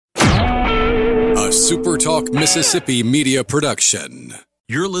a Super Talk Mississippi media production.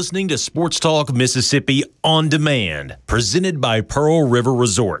 You're listening to Sports Talk Mississippi On Demand, presented by Pearl River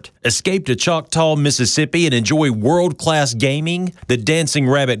Resort. Escape to Choctaw, Mississippi and enjoy world-class gaming, the Dancing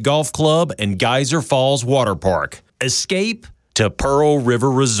Rabbit Golf Club, and Geyser Falls Water Park. Escape to Pearl River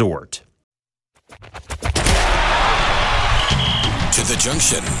Resort. To the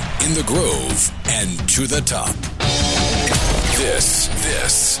junction, in the Grove, and to the top.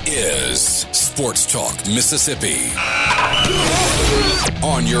 This is Sports Talk Mississippi.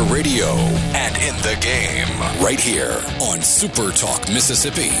 On your radio and in the game, right here on Super Talk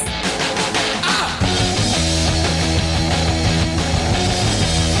Mississippi.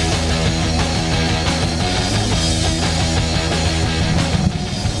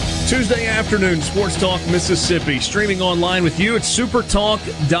 Tuesday afternoon, Sports Talk Mississippi. Streaming online with you at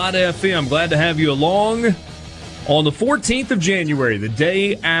supertalk.fm. Glad to have you along on the 14th of January, the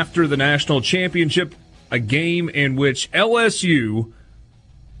day after the national championship, a game in which LSU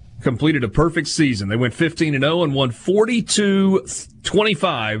completed a perfect season. They went 15-0 and won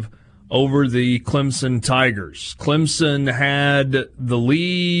 42-25 over the Clemson Tigers. Clemson had the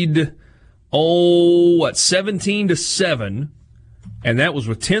lead, 17-7. And that was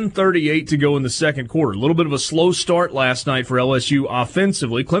with 10:38 to go in the second quarter. A little bit of a slow start last night for LSU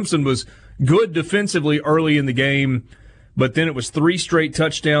offensively. Clemson was good defensively early in the game, but then it was 3 straight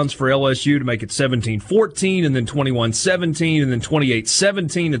touchdowns for LSU to make it 17-14, and then 21-17, and then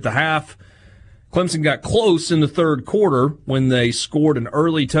 28-17 at the half. Clemson got close in the third quarter when they scored an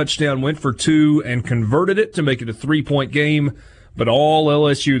early touchdown, went for 2, and converted it to make it a 3-point game. But all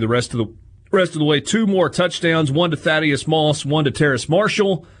LSU the rest of the way, 2 more touchdowns, 1 to Thaddeus Moss, 1 to Terrace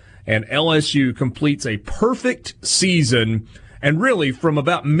Marshall, and LSU completes a perfect season. And really, from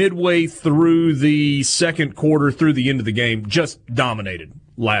about midway through the second quarter, through the end of the game, just dominated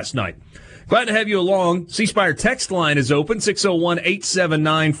last night. Glad to have you along. C Spire text line is open,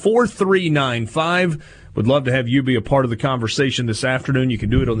 601-879-4395. Would love to have you be a part of the conversation this afternoon. You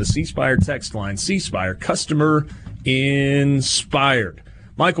can do it on the C Spire text line. C Spire, customer inspired.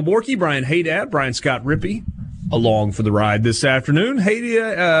 Michael Borky, Brian Haydad, Brian Scott Rippey, along for the ride this afternoon.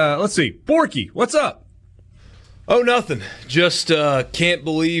 Let's see. Borky, what's up? Oh, nothing. Just can't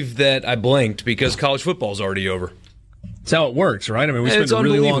believe that I blinked because college football's already over. That's how it works, right? I mean, we spent a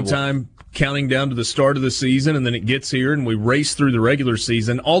really long time counting down to the start of the season, and then it gets here, and we race through the regular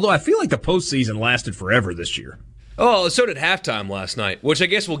season. Although I feel like the postseason lasted forever this year. Oh, so did halftime last night, which I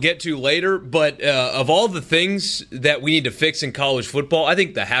guess we'll get to later. But of all the things that we need to fix in college football, I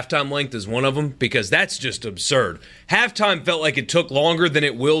think the halftime length is one of them because that's just absurd. Halftime felt like it took longer than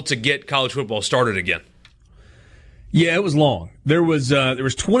it will to get college football started again. Yeah, it was long. There was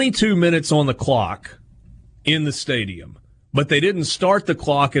 22 minutes on the clock in the stadium, but they didn't start the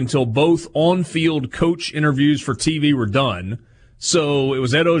clock until both on-field coach interviews for TV were done. So it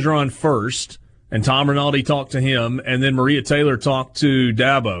was Ed Orgeron first, and Tom Rinaldi talked to him, and then Maria Taylor talked to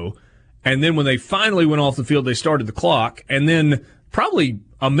Dabo. And then when they finally went off the field, they started the clock. And then probably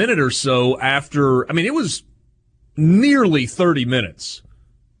a minute or so after, it was nearly 30 minutes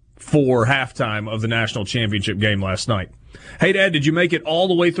for halftime of the national championship game last night. Hey, Dad, did you make it all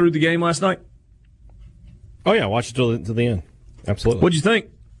the way through the game last night? Oh, yeah, I watched it till the end. Absolutely. What'd you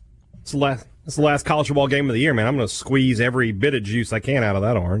think? It's the last college football game of the year, man. I'm going to squeeze every bit of juice I can out of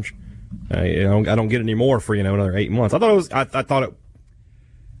that orange. I don't get any more for another 8 months.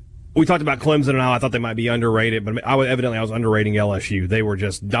 We talked about Clemson and how I thought they might be underrated, but I was underrating LSU. They were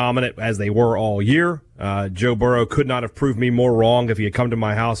just dominant as they were all year. Joe Burrow could not have proved me more wrong if he had come to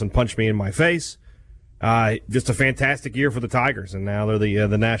my house and punched me in my face. Just a fantastic year for the Tigers, and now they're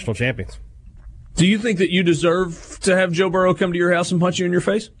the national champions. Do you think that you deserve to have Joe Burrow come to your house and punch you in your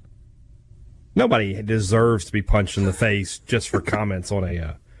face? Nobody deserves to be punched in the face just for comments on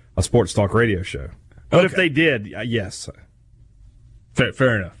a sports talk radio show. But if they did, yes.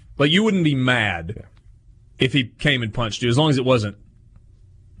 Fair enough. Like, you wouldn't be mad if he came and punched you, as long as it wasn't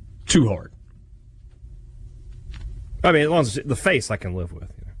too hard. As long as the face I can live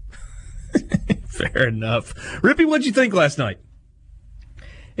with. Fair enough. Rippy, what'd you think last night?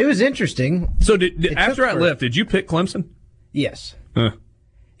 It was interesting. So after I left, did you pick Clemson? Yes. Huh.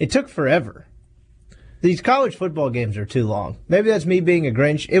 It took forever. These college football games are too long. Maybe that's me being a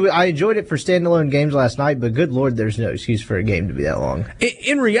Grinch. I enjoyed it for standalone games last night, but good Lord, there's no excuse for a game to be that long.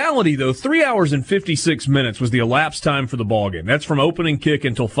 In reality, though, 3 hours and 56 minutes was the elapsed time for the ball game. That's from opening kick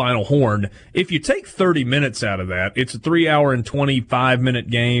until final horn. If you take 30 minutes out of that, it's a 3 hour and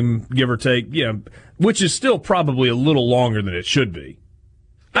 25-minute game, give or take, which is still probably a little longer than it should be.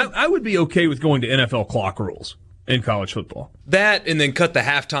 I would be okay with going to NFL clock rules in college football. That, and then cut the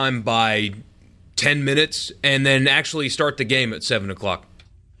halftime by 10 minutes and then actually start the game at 7 o'clock.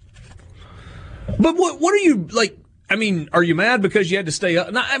 But what are you, like, I mean, are you mad because you had to stay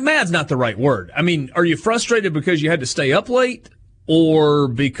up? Mad's not the right word. I mean, are you frustrated because you had to stay up late, or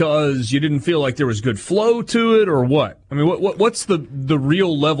because you didn't feel like there was good flow to it, or what? I mean, what's the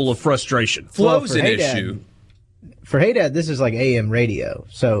real level of frustration? Flow's an issue. For Haydad, this is like AM radio,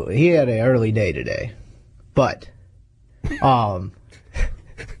 so he had an early day today. But,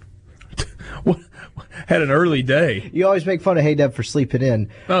 had an early day. You always make fun of Haydad for sleeping in.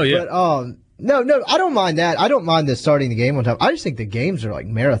 Oh, yeah. But, no, I don't mind that. I don't mind starting the game on time. I just think the games are like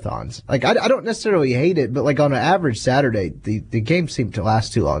marathons. Like, I don't necessarily hate it, but like on an average Saturday, the games seem to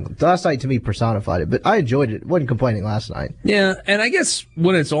last too long. Last night to me personified it, but I enjoyed it. Wasn't complaining last night. Yeah, and I guess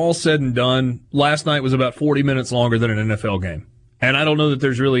when it's all said and done, last night was about 40 minutes longer than an NFL game. And I don't know that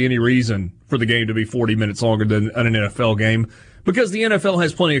there's really any reason for the game to be 40 minutes longer than an NFL game, because the NFL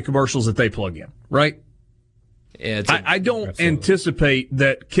has plenty of commercials that they plug in, right? Yeah, I don't anticipate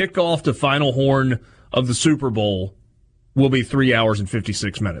that kickoff to final horn of the Super Bowl will be 3 hours and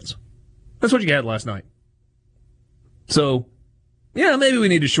 56 minutes. That's what you had last night. So, yeah, maybe we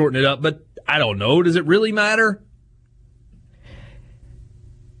need to shorten it up, but I don't know. Does it really matter?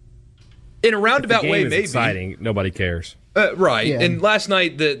 In a roundabout way, maybe. Exciting. Nobody cares. Right. Yeah. And last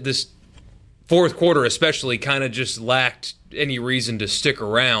night, this fourth quarter especially kind of just lacked any reason to stick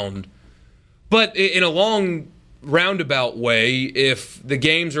around. But in a long roundabout way, if the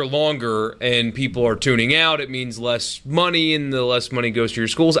games are longer and people are tuning out, it means less money, and the less money goes to your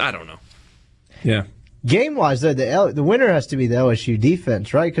schools. I don't know. Yeah. Game-wise, though, the winner has to be the LSU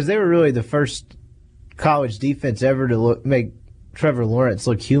defense, right? Because they were really the first college defense ever to make Trevor Lawrence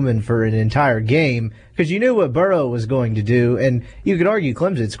look human for an entire game, because you knew what Burrow was going to do, and you could argue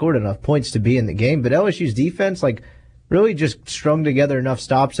Clemson scored enough points to be in the game, but LSU's defense, like, really just strung together enough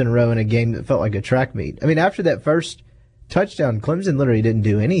stops in a row in a game that felt like a track meet. I mean, after that first touchdown, Clemson literally didn't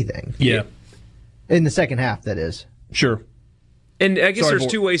do anything. Yeah. In the second half, that is. Sure. And I guess there's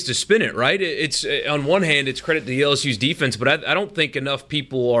two ways to spin it, right? It's on one hand, it's credit to the LSU's defense, but I don't think enough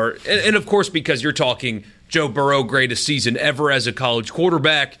people are, and of course, because you're talking Joe Burrow, greatest season ever as a college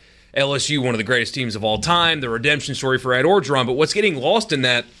quarterback, LSU, one of the greatest teams of all time, the redemption story for Ed Orgeron. But what's getting lost in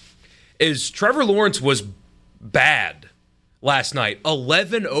that is Trevor Lawrence was bad last night.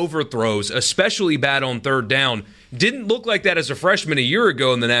 11 overthrows, especially bad on third down. Didn't look like that as a freshman a year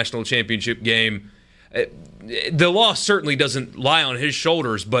ago in the national championship game. The loss certainly doesn't lie on his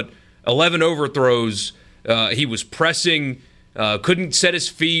shoulders, but 11 overthrows. He was pressing, couldn't set his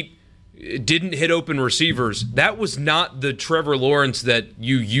feet, didn't hit open receivers. That was not the Trevor Lawrence that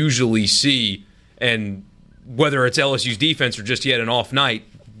you usually see. And whether it's LSU's defense or just he had an off night,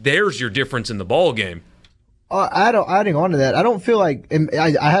 there's your difference in the ball game. Adding on to that, I don't feel like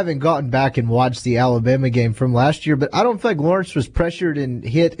I haven't gotten back and watched the Alabama game from last year, but I don't feel like Lawrence was pressured and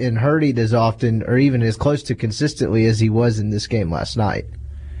hit and hurried as often or even as close to consistently as he was in this game last night.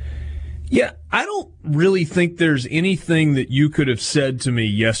 Yeah, I don't really think there's anything that you could have said to me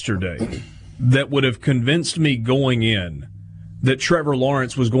yesterday that would have convinced me going in that Trevor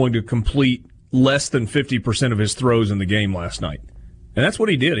Lawrence was going to complete less than 50% of his throws in the game last night. And that's what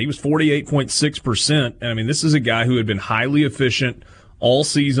he did. He was 48.6%. And I mean, this is a guy who had been highly efficient all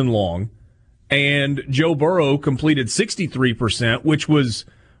season long. And Joe Burrow completed 63%, which was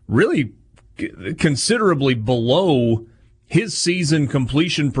really considerably below his season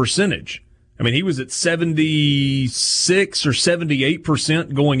completion percentage. I mean, he was at 76 or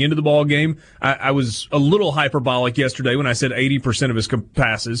 78% going into the ball game. I was a little hyperbolic yesterday when I said 80% of his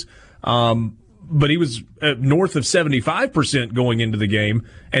passes. But he was north of 75% going into the game,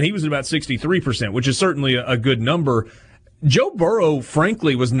 and he was at about 63%, which is certainly a good number. Joe Burrow,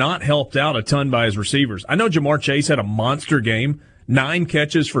 frankly, was not helped out a ton by his receivers. I know Jamar Chase had a monster game, 9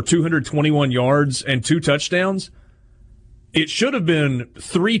 catches for 221 yards and 2 touchdowns. It should have been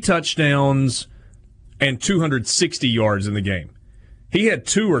 3 touchdowns and 260 yards in the game. He had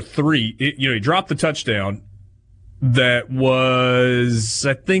 2 or 3. He dropped the touchdown. That was,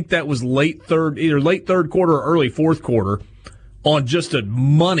 I think that was either late third quarter or early fourth quarter on just a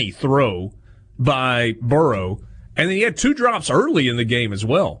money throw by Burrow. And then he had 2 drops early in the game as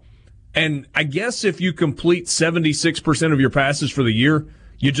well. And I guess if you complete 76% of your passes for the year,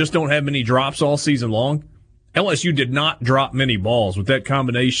 you just don't have many drops all season long. LSU did not drop many balls with that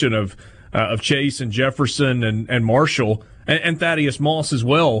combination of Chase and Jefferson and Marshall and Thaddeus Moss as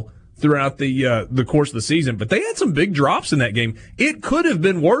well throughout the course of the season. But they had some big drops in that game. It could have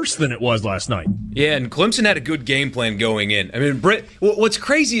been worse than it was last night. Yeah, and Clemson had a good game plan going in. I mean, Britt, what's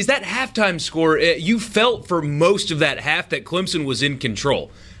crazy is that halftime score, you felt for most of that half that Clemson was in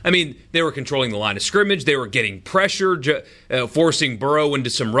control. I mean, they were controlling the line of scrimmage. They were getting pressure, forcing Burrow into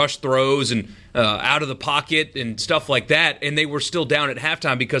some rush throws and out of the pocket and stuff like that. And they were still down at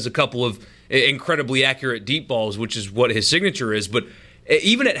halftime because a couple of incredibly accurate deep balls, which is what his signature is. But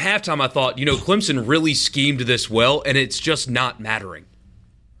even at halftime, I thought, Clemson really schemed this well, and it's just not mattering.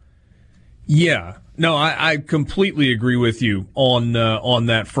 Yeah. No, I completely agree with you on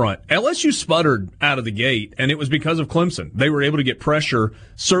that front. LSU sputtered out of the gate, and it was because of Clemson. They were able to get pressure.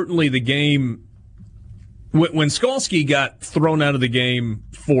 Certainly the game, when Skalski got thrown out of the game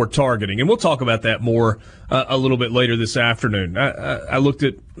for targeting, and we'll talk about that more a little bit later this afternoon. I looked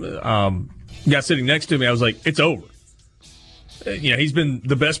at guy sitting next to me. I was like, it's over. He's been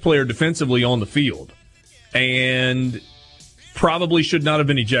the best player defensively on the field, and probably should not have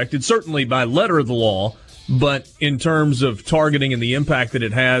been ejected, certainly by letter of the law, but in terms of targeting and the impact that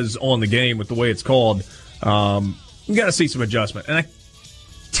it has on the game with the way it's called, you got to see some adjustment. And I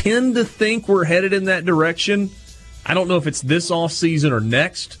tend to think we're headed in that direction. I don't know if it's this offseason or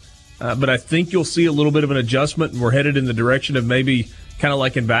next, but I think you'll see a little bit of an adjustment, and we're headed in the direction of maybe kind of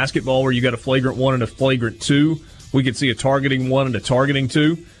like in basketball where you got a flagrant 1 and a flagrant 2. We could see a targeting 1 and a targeting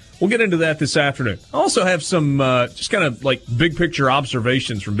 2. We'll get into that this afternoon. I also have some just kind of like big picture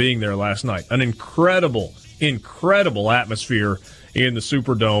observations from being there last night. An incredible atmosphere in the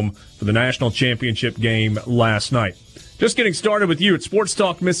Superdome for the national championship game last night. Just getting started with you at Sports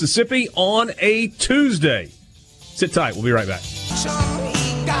Talk Mississippi on a Tuesday. Sit tight. We'll be right back.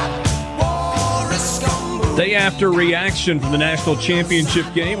 Day after reaction from the national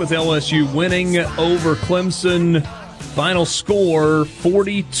championship game with LSU winning over Clemson. Final score,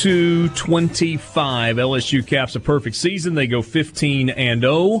 42-25. LSU caps a perfect season. They go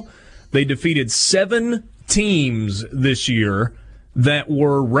 15-0. They defeated 7 teams this year that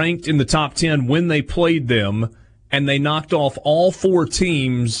were ranked in the top 10 when they played them, and they knocked off all 4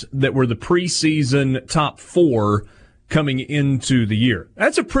 teams that were the preseason top 4 coming into the year.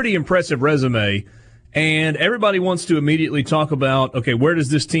 That's a pretty impressive resume, and everybody wants to immediately talk about, okay, where does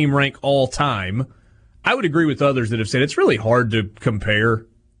this team rank all time? I would agree with others that have said it's really hard to compare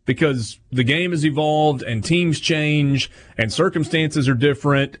because the game has evolved and teams change and circumstances are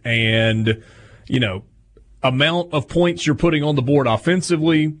different and, amount of points you're putting on the board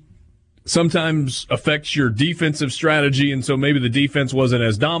offensively sometimes affects your defensive strategy, and so maybe the defense wasn't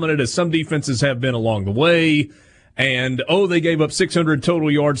as dominant as some defenses have been along the way. And, they gave up 600 total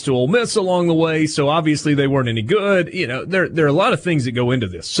yards to Ole Miss along the way, so obviously they weren't any good. There are a lot of things that go into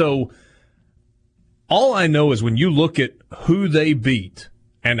this. So all I know is when you look at who they beat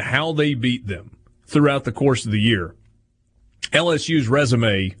and how they beat them throughout the course of the year, LSU's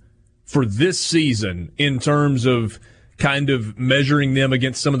resume for this season in terms of kind of measuring them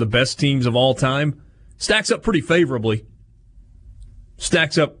against some of the best teams of all time stacks up pretty favorably.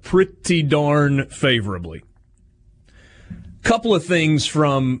 Stacks up pretty darn favorably. Couple of things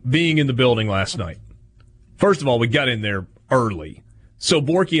from being in the building last night. First of all, we got in there early. So,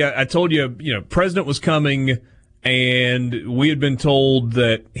 Borky, I told you, President was coming, and we had been told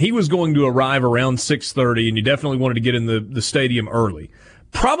that he was going to arrive around 6:30, and you definitely wanted to get in the stadium early.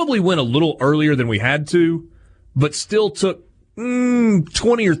 Probably went a little earlier than we had to, but still took 20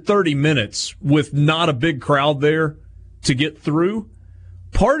 or 30 minutes with not a big crowd there to get through.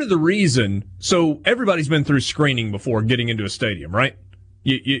 Part of the reason, so everybody's been through screening before getting into a stadium, right?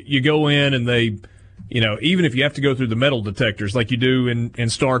 You go in and they... even if you have to go through the metal detectors like you do in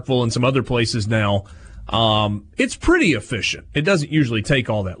Starkville and some other places now, it's pretty efficient. It doesn't usually take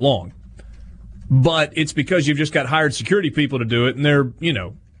all that long. But it's because you've just got hired security people to do it, and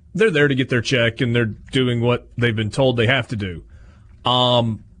they're there to get their check, and they're doing what they've been told they have to do.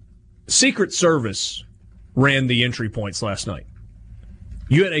 Secret Service ran the entry points last night.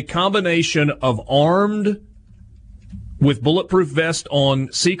 You had a combination of armed with bulletproof vest on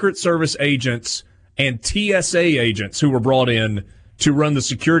Secret Service agents and TSA agents who were brought in to run the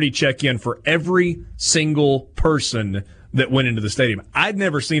security check-in for every single person that went into the stadium. I'd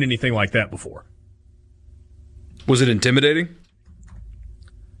never seen anything like that before. Was it intimidating?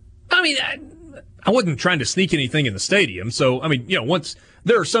 I mean, I wasn't trying to sneak anything in the stadium. So, once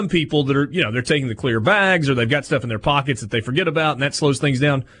there are some people that are, they're taking the clear bags or they've got stuff in their pockets that they forget about, and that slows things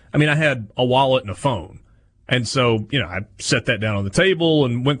down. I had a wallet and a phone. And so, I set that down on the table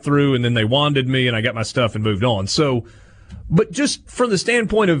and went through, and then they wanded me, and I got my stuff and moved on. So, but just from the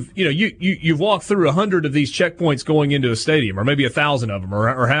standpoint of, you've walked through 100 of these checkpoints going into a stadium, or maybe 1,000 of them,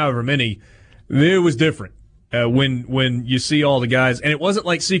 or however many, it was different when you see all the guys. And it wasn't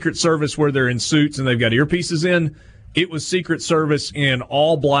like Secret Service where they're in suits and they've got earpieces in. It was Secret Service in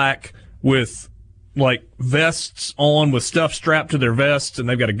all black with like vests on with stuff strapped to their vests, and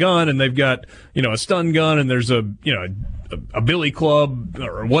they've got a gun, and they've got, a stun gun, and there's a billy club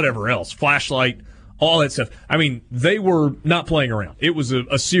or whatever else, flashlight, all that stuff. I mean, they were not playing around. It was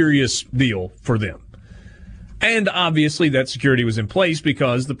a serious deal for them. And obviously that security was in place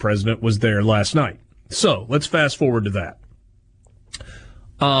because the president was there last night. So let's fast forward to that.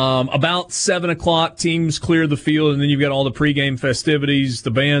 About 7 o'clock, teams clear the field, and then you've got all the pregame festivities. The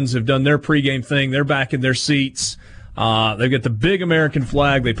bands have done their pregame thing. They're back in their seats. They've got the big American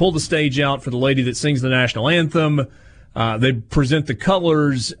flag. They pull the stage out for the lady that sings the national anthem. They present the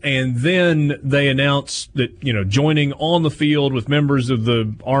colors, and then they announce that, joining on the field with members of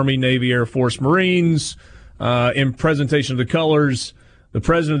the Army, Navy, Air Force, Marines, in presentation of the colors, the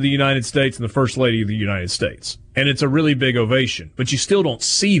President of the United States and the First Lady of the United States. And it's a really big ovation, but you still don't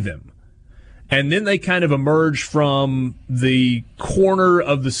see them. And then they kind of emerge from the corner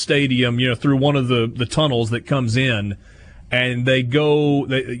of the stadium, through one of the tunnels that comes in, and they go,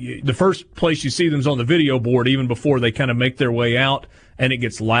 the first place you see them is on the video board even before they kind of make their way out, and it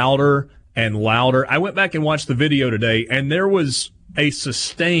gets louder and louder. I went back and watched the video today, and there was a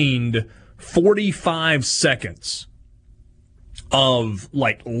sustained 45 seconds of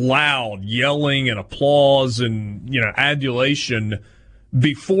like loud yelling and applause and, adulation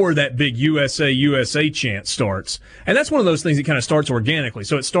before that big USA, USA chant starts. And that's one of those things that kind of starts organically.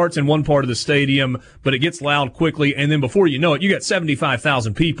 So it starts in one part of the stadium, but it gets loud quickly. And then before you know it, you got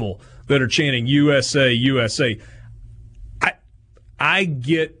 75,000 people that are chanting USA, USA. I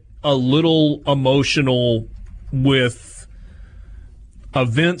get a little emotional with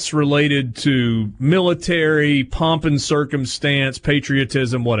events related to military, pomp and circumstance,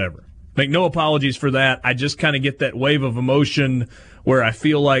 patriotism, whatever. Make no apologies for that. I just kind of get that wave of emotion where I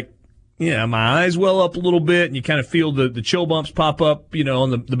feel like, my eyes well up a little bit, and you kind of feel the chill bumps pop up, on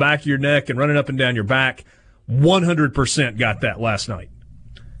the back of your neck and running up and down your back. 100% got that last night.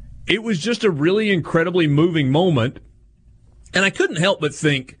 It was just a really incredibly moving moment, and I couldn't help but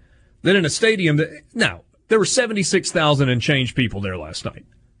think that in a stadium there were 76,000 and change people there last night.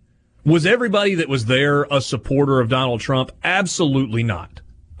 Was everybody that was there a supporter of Donald Trump? Absolutely not.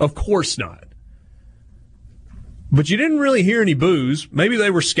 Of course not. But you didn't really hear any boos. Maybe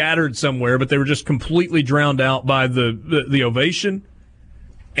they were scattered somewhere, but they were just completely drowned out by the ovation.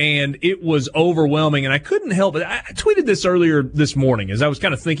 And it was overwhelming, and I couldn't help it. I tweeted this earlier this morning as I was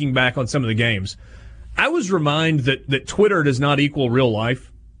kind of thinking back on some of the games. I was reminded that Twitter does not equal real life.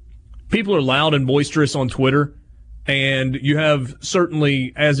 People are loud and boisterous on Twitter, and you have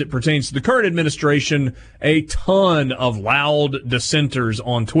certainly, as it pertains to the current administration, a ton of loud dissenters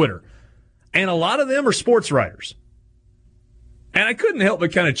on Twitter. And a lot of them are sports writers. And I couldn't help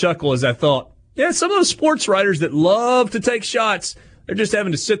but kind of chuckle as I thought, some of those sports writers that love to take shots, they're just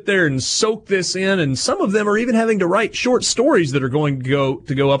having to sit there and soak this in, and some of them are even having to write short stories that are going to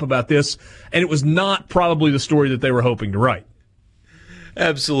go up about this, and it was not probably the story that they were hoping to write.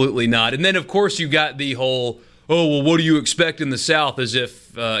 Absolutely not. And then, of course, you got the whole, what do you expect in the South, as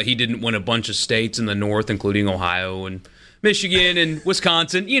if he didn't win a bunch of states in the North, including Ohio and Michigan and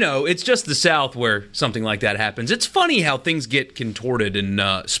Wisconsin. It's just the South where something like that happens. It's funny how things get contorted in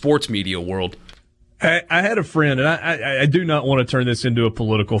sports media world. I had a friend, and I do not want to turn this into a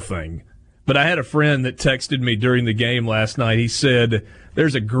political thing, but I had a friend that texted me during the game last night. He said,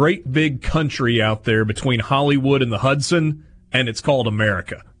 there's a great big country out there between Hollywood and the Hudson, and it's called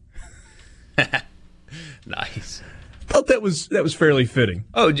America. Nice. Thought that was fairly fitting.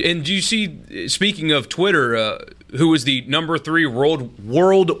 Oh, and do you see, speaking of Twitter, who was the number 3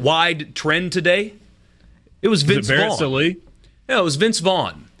 worldwide trend today? It was Vince Vaughn. Yeah, it was Vince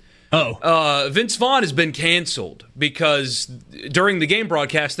Vaughn. Vince Vaughn has been canceled because during the game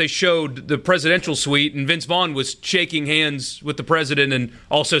broadcast they showed the presidential suite, and Vince Vaughn was shaking hands with the president and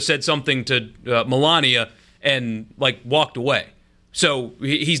also said something to Melania and walked away. So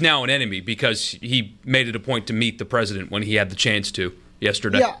he's now an enemy because he made it a point to meet the president when he had the chance to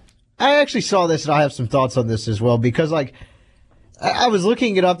yesterday. Yeah, I actually saw this, and I have some thoughts on this as well, because I was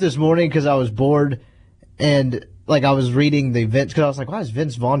looking it up this morning because I was bored, and I was reading the events because I was like, why is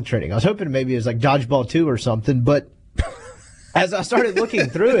Vince Vaughn trending? I was hoping maybe it was like Dodgeball 2 or something, but as I started looking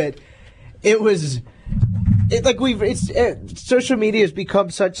through it, social media has become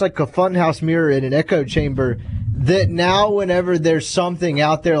such a funhouse mirror and an echo chamber that now whenever there's something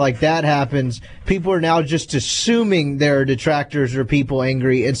out there like that happens, people are now just assuming there are detractors or people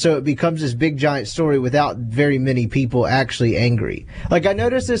angry, and so it becomes this big giant story without very many people actually angry. I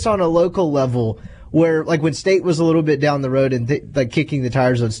noticed this on a local level where, when State was a little bit down the road and kicking the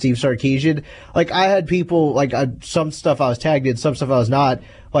tires on Steve Sarkisian, I had people, some stuff I was tagged in, some stuff I was not,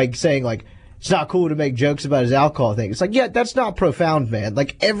 saying, it's not cool to make jokes about his alcohol thing. It's like, yeah, that's not profound, man.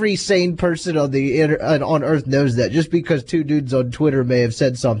 Like, every sane person on on Earth knows that. Just because two dudes on Twitter may have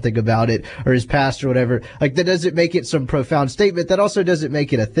said something about it, or his past or whatever, like, that doesn't make it some profound statement. That also doesn't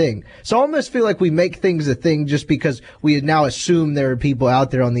make it a thing. So I almost feel like we make things a thing just because we now assume there are people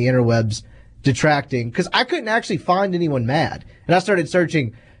out there on the interwebs detracting. Because I couldn't actually find anyone mad. And I started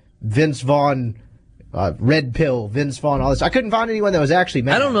searching Vince Vaughn, Red Pill, Vince Vaughn, all this. I couldn't find anyone that was actually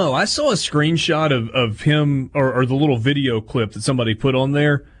mad. I don't know. I saw a screenshot of him or the little video clip that somebody put on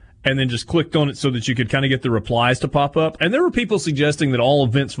there and then just clicked on it so that you could kind of get the replies to pop up. And there were people suggesting that all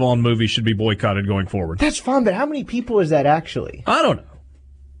of Vince Vaughn movies should be boycotted going forward. That's fine, but how many people is that actually? I don't know.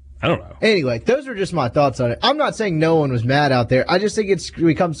 Anyway, those are just my thoughts on it. I'm not saying no one was mad out there. I just think it's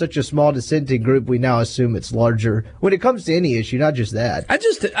become such a small dissenting group, we now assume it's larger when it comes to any issue, not just that. I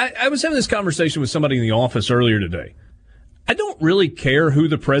was having this conversation with somebody in the office earlier today. I don't really care who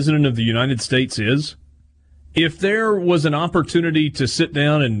the president of the United States is. If there was an opportunity to sit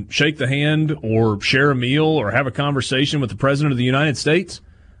down and shake the hand or share a meal or have a conversation with the president of the United States,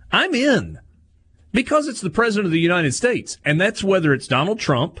 I'm in. Because it's the president of the United States. And that's whether it's Donald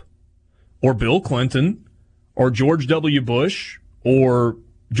Trump or Bill Clinton, or George W. Bush, or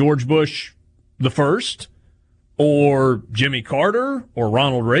George Bush the First, or Jimmy Carter, or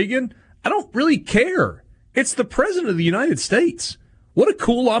Ronald Reagan. I don't really care. It's the President of the United States. What a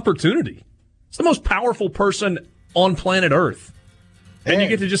cool opportunity. It's the most powerful person on planet Earth. And you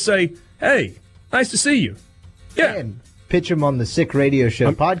get to just say, hey, nice to see you. Yeah. And pitch him on the Sick Radio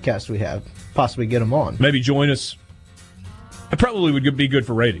Show podcast we have. Possibly get him on. Maybe join us. It probably would be good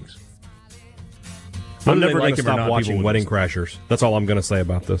for ratings. I'm never going to stop watching Wedding Crashers. That's all I'm going to say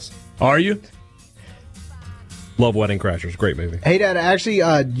about this. Are you? Love Wedding Crashers. Great movie. Hey, Dad, I actually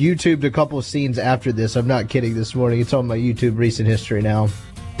YouTubed a couple of scenes after this. I'm not kidding this morning. It's on my YouTube recent history now.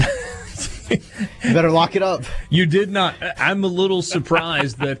 You better lock it up. You did not. I'm a little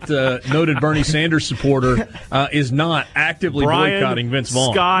surprised that noted Bernie Sanders supporter is not actively boycotting Vince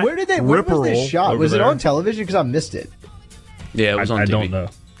Vaughn. Scott, where was this shot? Was it on television? Because I missed it. Yeah, it was on TV. I don't know.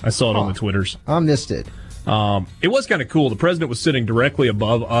 I saw it on the Twitters. I missed it. It was kind of cool. The president was sitting directly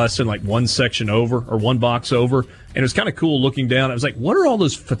above us in like one section over or one box over. And it was kind of cool looking down. I was like, what are all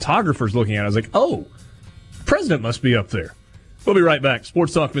those photographers looking at? I was like, oh, the president must be up there. We'll be right back.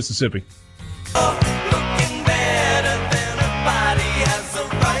 Sports Talk Mississippi. All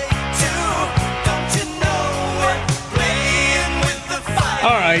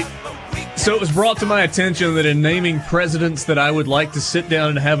right. So it was brought to my attention that in naming presidents that I would like to sit down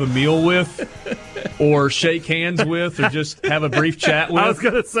and have a meal with or shake hands with or just have a brief chat with. I was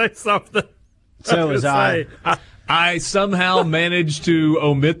going to say something. So was I. I somehow managed to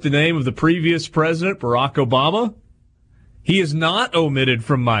omit the name of the previous president, Barack Obama. He is not omitted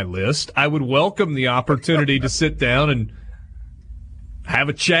from my list. I would welcome the opportunity to sit down and have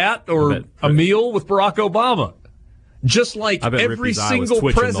a chat or a meal with Barack Obama. Just like every single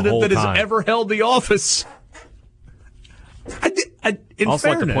president that has ever held the office. I also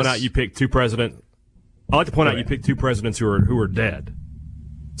like to point out you picked two presidents. I like to point out you picked two presidents who are dead.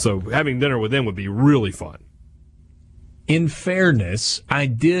 So having dinner with them would be really fun. In fairness, I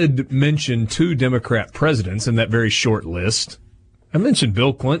did mention two Democrat presidents in that very short list. I mentioned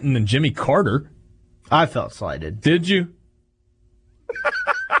Bill Clinton and Jimmy Carter. I felt slighted. Did you?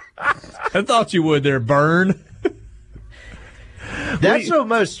 I thought you would there, Byrne. That's the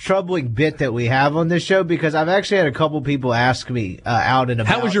most troubling bit that we have on this show because I've actually had a couple people ask me out and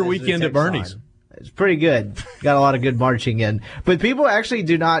about. How was your weekend at Bernie's? It's pretty good. Got a lot of good marching in. But people actually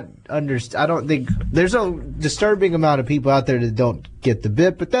do not understand. I don't think there's a disturbing amount of people out there that don't get the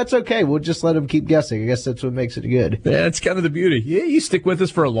bit, but that's okay. We'll just let them keep guessing. I guess that's what makes it good. Yeah, that's kind of the beauty. Yeah, you stick with us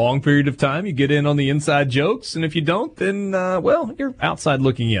for a long period of time. You get in on the inside jokes, and if you don't, then, well, you're outside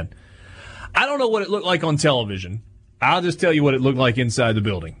looking in. I don't know what it looked like on television. I'll just tell you what it looked like inside the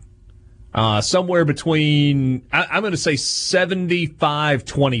building. Somewhere between, I'm going to say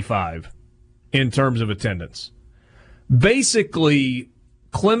 75-25 in terms of attendance. Basically,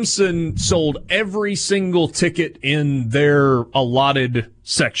 Clemson sold every single ticket in their allotted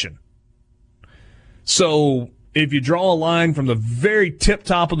section. So if you draw a line from the very tip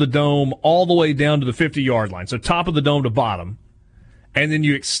top of the dome all the way down to the 50-yard line, so top of the dome to bottom, and then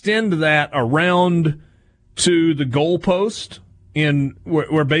you extend that around to the goalpost in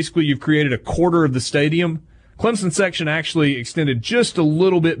where basically you've created a quarter of the stadium. Clemson section actually extended just a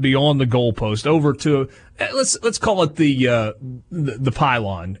little bit beyond the goalpost over to let's call it the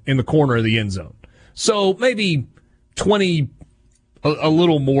pylon in the corner of the end zone. So maybe a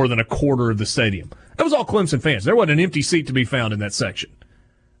little more than a quarter of the stadium. That was all Clemson fans. There wasn't an empty seat to be found in that section.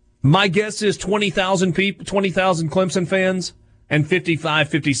 My guess is 20,000 people, 20,000 Clemson fans and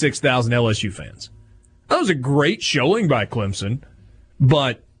 56,000 LSU fans. That was a great showing by Clemson,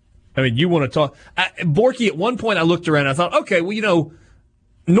 but I mean, you want to talk Borky. At one point, I looked around and I thought, okay, well,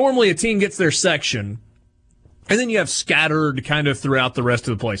 normally a team gets their section, and then you have scattered kind of throughout the rest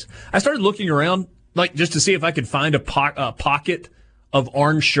of the place. I started looking around, like, just to see if I could find a pocket of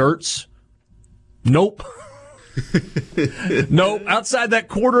orange shirts. Nope. Nope. Outside that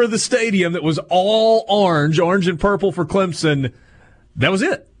quarter of the stadium that was all orange and purple for Clemson, that was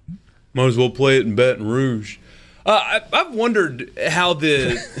it. Might as well play it in Baton Rouge. I've wondered how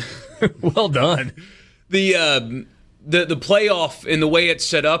the well done the playoff and the way it's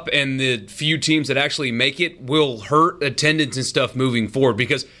set up and the few teams that actually make it will hurt attendance and stuff moving forward.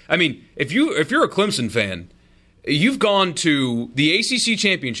 Because I mean, if you're a Clemson fan, you've gone to the ACC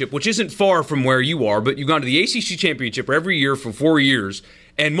championship, which isn't far from where you are, but you've gone to the ACC championship every year for 4 years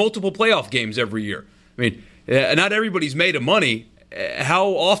and multiple playoff games every year. I mean, not everybody's made of money. How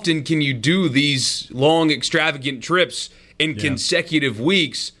often can you do these long, extravagant trips in consecutive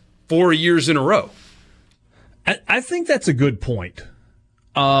weeks 4 years in a row? I think that's a good point.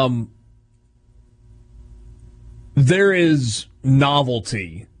 There is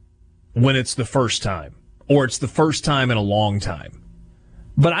novelty when it's the first time, or it's the first time in a long time.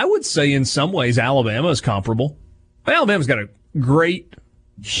 But I would say in some ways Alabama is comparable. Alabama's got a great,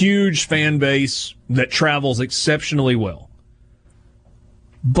 huge fan base that travels exceptionally well.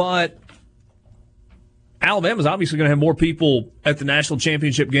 But Alabama's obviously going to have more people at the national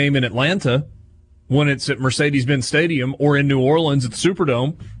championship game in Atlanta when it's at Mercedes-Benz Stadium or in New Orleans at the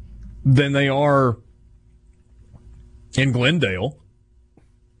Superdome than they are in Glendale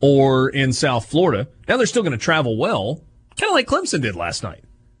or in South Florida. Now they're still going to travel well, kind of like Clemson did last night.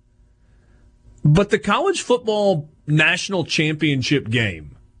 But the college football national championship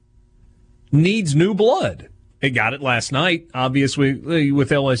game needs new blood. It got it last night, obviously,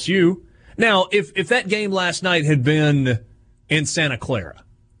 with LSU. Now, if that game last night had been in Santa Clara,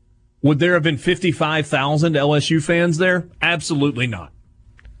 would there have been 55,000 LSU fans there? Absolutely not.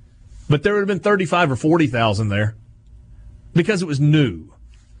 But there would have been 35 or 40,000 there because it was new.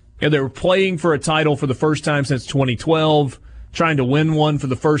 They were playing for a title for the first time since 2012, trying to win one for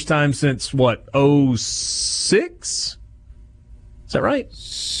the first time since, 06? Is that right?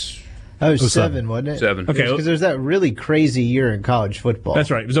 07, wasn't it? 7. Okay. Because there's that really crazy year in college football. That's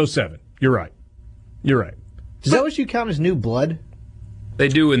right. It was 07. You're right. Does that what you count as new blood? They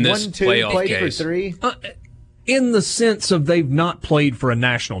do in this 1, 2, playoff played case. for 3? In the sense of they've not played for a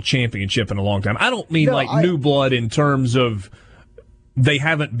national championship in a long time. I don't mean new blood in terms of they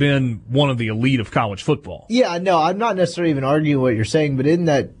haven't been one of the elite of college football. Yeah, no, I'm not necessarily even arguing what you're saying, but isn't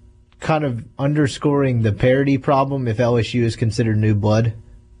that kind of underscoring the parity problem if LSU is considered new blood?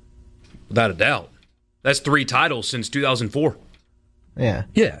 Without a doubt. That's 3 titles since 2004. Yeah.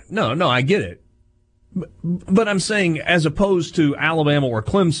 Yeah, no, I get it. But I'm saying as opposed to Alabama or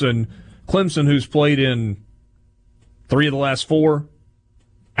Clemson who's played in 3 of the last 4,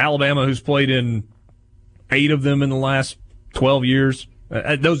 Alabama who's played in 8 of them in the last 12 years.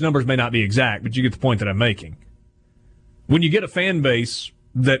 Those numbers may not be exact, but you get the point that I'm making. When you get a fan base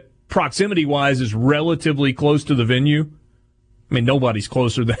that proximity-wise is relatively close to the venue, I mean, nobody's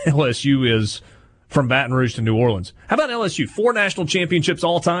closer than LSU is from Baton Rouge to New Orleans. How about LSU? 4 national championships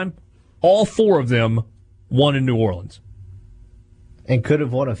all time. All 4 of them won in New Orleans. And could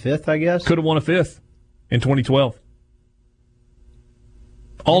have won a 5th, I guess? Could have won a 5th in 2012.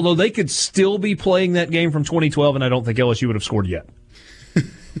 Although they could still be playing that game from 2012, and I don't think LSU would have scored yet.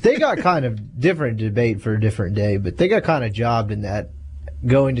 They got kind of different debate for a different day, but they got kind of jobbed in that,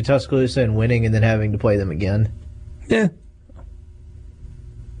 going to Tuscaloosa and winning and then having to play them again. Yeah.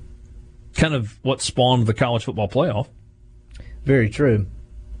 Kind of what spawned the college football playoff. Very true.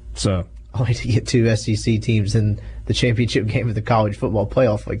 So Only to get 2 SEC teams in the championship game of the college football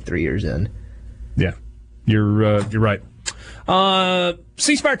playoff like 3 years in. Yeah, you're right.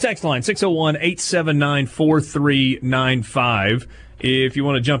 C-Spire text line, 601-879-4395 if you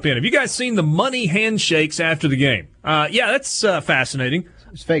want to jump in. Have you guys seen the money handshakes after the game? Yeah, that's fascinating.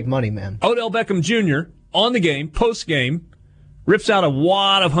 It's fake money, man. Odell Beckham Jr. on the game, post-game, rips out a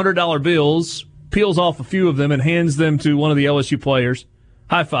wad of $100 bills, peels off a few of them, and hands them to one of the LSU players.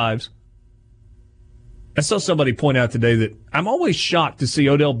 High fives. I saw somebody point out today that I'm always shocked to see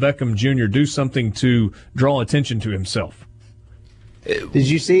Odell Beckham Jr. do something to draw attention to himself. Did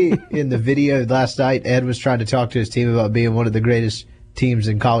you see in the video last night, Ed was trying to talk to his team about being one of the greatest teams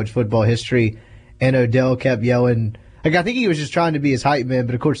in college football history, and Odell kept yelling. Like, I think he was just trying to be his hype man,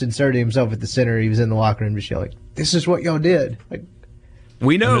 but of course inserting himself at the center. He was in the locker room just yelling, "This is what y'all did." Like,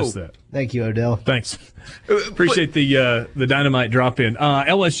 We know. I missed that. Thank you, Odell. Thanks. Appreciate the dynamite drop in.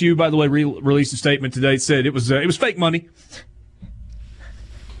 LSU, by the way, released a statement today. It said it was fake money.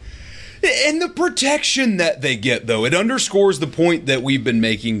 And the protection that they get, though, it underscores the point that we've been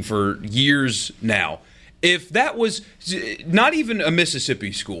making for years now. If that was not even a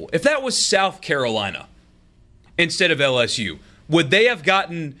Mississippi school, if that was South Carolina instead of LSU, would they have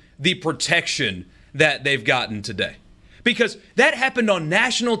gotten the protection that they've gotten today? Because that happened on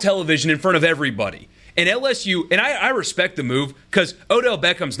national television in front of everybody. And LSU, and I respect the move because Odell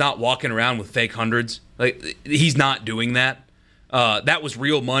Beckham's not walking around with fake hundreds. Like, he's not doing that. That was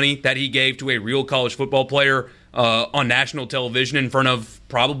real money that he gave to a real college football player on national television in front of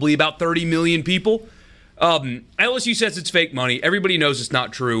probably about 30 million people. LSU says it's fake money. Everybody knows it's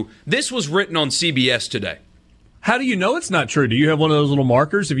not true. This was written on CBS today. How do you know it's not true? Do you have one of those little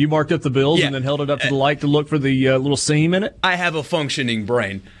markers? Have you marked up the bills and then held it up to the light to look for the little seam in it? I have a functioning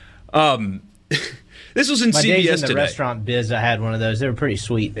brain. This was in My CBS days in the today. restaurant biz, I had one of those. They were pretty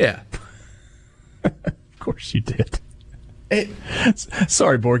sweet. Yeah. Of course you did.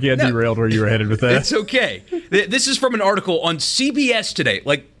 Sorry, Borky, I derailed where you were headed with that. It's okay. This is from an article on CBS today,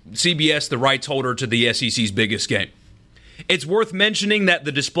 like CBS, the rights holder to the SEC's biggest game. It's worth mentioning that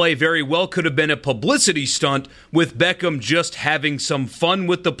the display very well could have been a publicity stunt with Beckham just having some fun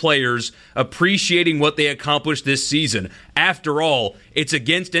with the players, appreciating what they accomplished this season. After all, it's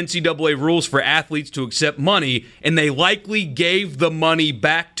against NCAA rules for athletes to accept money, and they likely gave the money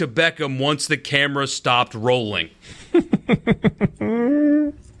back to Beckham once the camera stopped rolling.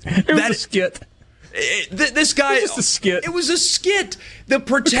 It was a skit. This guy, it was just a skit. It was a skit. The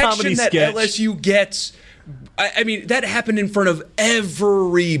protection that sketch. LSU gets, I mean, that happened in front of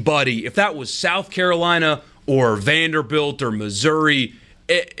everybody. If that was South Carolina or Vanderbilt or Missouri,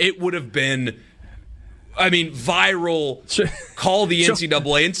 it would have been, I mean, viral. Call the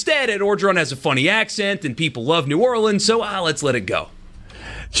NCAA. Instead, Ed Orgeron has a funny accent, and people love New Orleans, so let's let it go.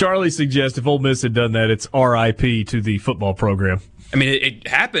 Charlie suggests if Ole Miss had done that, it's RIP to the football program. I mean, it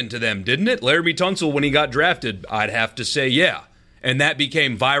happened to them, didn't it? Laramie Tunsil, when he got drafted, I'd have to say yeah. And that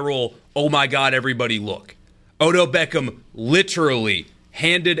became viral. Oh, my God, everybody look. Odell Beckham literally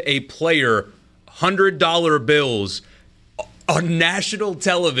handed a player $100 bills on national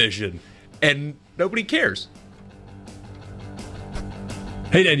television, and nobody cares.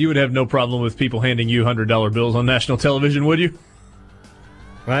 Hey, Dad, you would have no problem with people handing you $100 bills on national television, would you?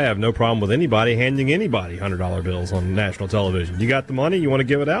 I have no problem with anybody handing anybody $100 bills on national television. You got the money, you want to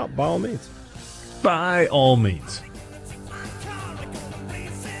give it out, by all means. By all means.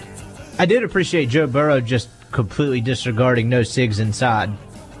 I did appreciate Joe Burrow just completely disregarding no SIGs inside.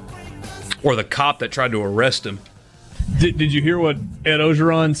 Or the cop that tried to arrest him. Did you hear what Ed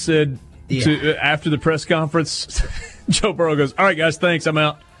Orgeron said after the press conference? Joe Burrow goes, all right, guys, thanks, I'm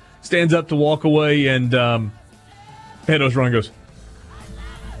out. Stands up to walk away, and Ed Orgeron goes,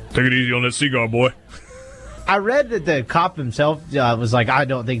 take it easy on that cigar, boy. I read that the cop himself was like, I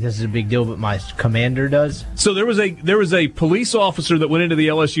don't think this is a big deal, but my commander does. So there was a police officer that went into the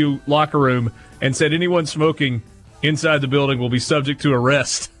LSU locker room and said anyone smoking inside the building will be subject to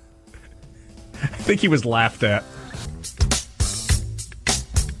arrest. I think he was laughed at.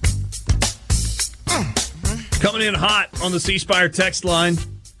 Coming in hot on the C Spire text line.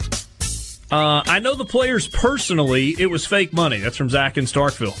 I know the players personally. It was fake money. That's from Zach in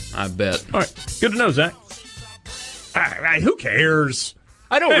Starkville. I bet. All right. Good to know, Zach. Who cares?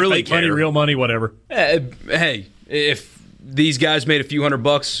 I don't really fake care. Money, real money, whatever. Hey, if these guys made a few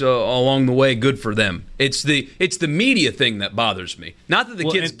 $100 along the way, good for them. It's the media thing that bothers me. Not that the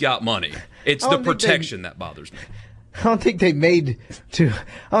kids got money. It's the protection that bothers me. I don't think they made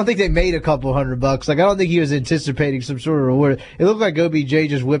a couple $100. Like, I don't think he was anticipating some sort of reward. It looked like OBJ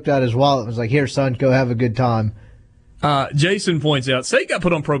just whipped out his wallet and was like, here, son, go have a good time. Jason points out, State got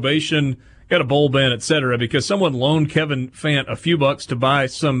put on probation, got a bowl ban, etc., because someone loaned Kevin Fant a few bucks to buy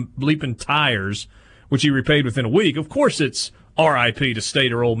some bleeping tires, which he repaid within a week. Of course it's RIP to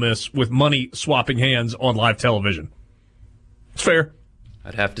State or Ole Miss with money swapping hands on live television. It's fair.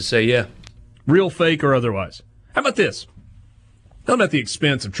 I'd have to say yeah. Real, fake, or otherwise. How about this? How about the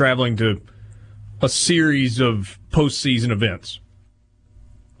expense of traveling to a series of postseason events?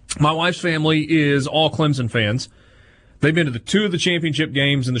 My wife's family is all Clemson fans. They've been to the 2 of the championship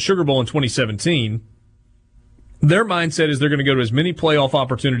games and the Sugar Bowl in 2017. Their mindset is they're going to go to as many playoff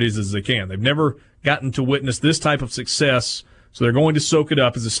opportunities as they can. They've never gotten to witness this type of success, so they're going to soak it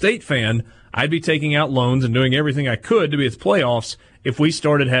up. As a State fan, I'd be taking out loans and doing everything I could to be at the playoffs if we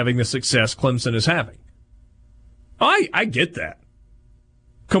started having the success Clemson is having. I get that.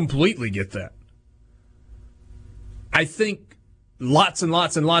 Completely get that. I think lots and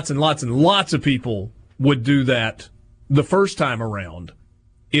lots and lots and lots and lots of people would do that the first time around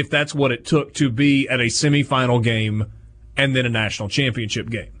if that's what it took to be at a semifinal game and then a national championship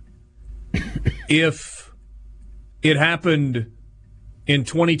game. If it happened in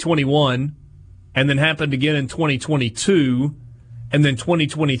 2021 and then happened again in 2022 and then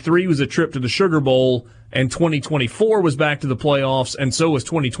 2023 was a trip to the Sugar Bowl and 2024 was back to the playoffs and so was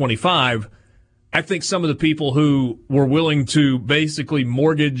 2025, I think some of the people who were willing to basically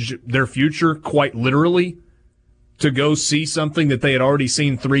mortgage their future quite literally to go see something that they had already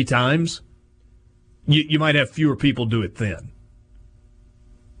seen 3 times, you might have fewer people do it then.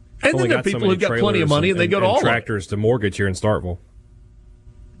 And then there are people who've got plenty of money and they go to all tractors to mortgage here in Starkville.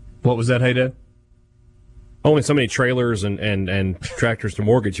 What was that, Haydad? Only so many trailers and tractors to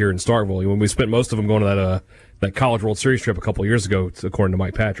mortgage here in Starkville. When we spent most of them going to that College World Series trip a couple of years ago, according to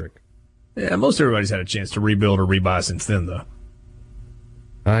Mike Patrick. Yeah, most everybody's had a chance to rebuild or rebuy since then, though.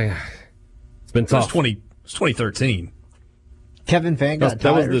 It's been tough. It's 2013. Kevin Fant got that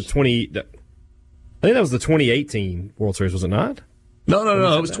tires. Was the 20. I think that was the 2018 World Series, was it not?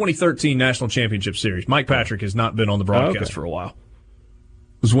 No. It was 2013 National Championship Series. Mike Patrick has not been on the broadcast for a while.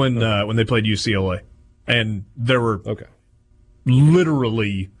 It was when they played UCLA. And there were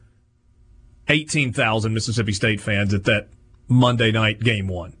literally 18,000 Mississippi State fans at that Monday night game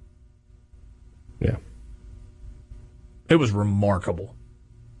 1. Yeah. It was remarkable.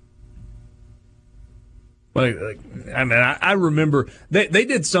 I remember they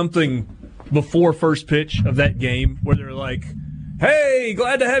did something before first pitch of that game where they're like, hey,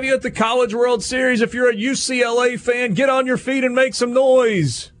 glad to have you at the College World Series. If you're a UCLA fan, get on your feet and make some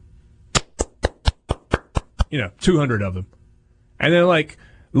noise. 200 of them. And they're like,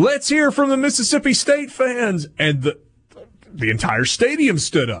 let's hear from the Mississippi State fans. And the entire stadium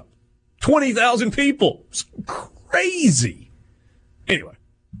stood up. 20,000 people. It's crazy. Anyway,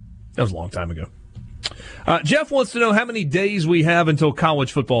 that was a long time ago. Jeff wants to know how many days we have until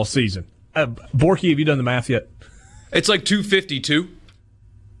college football season. Borky, have you done the math yet? It's like 252.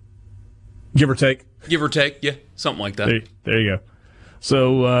 Give or take? Give or take, yeah. Something like that. There you go.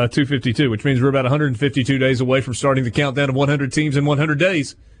 So 252, which means we're about 152 days away from starting the countdown of 100 teams in 100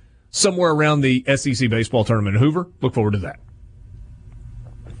 days, somewhere around the SEC baseball tournament in Hoover. Look forward to that.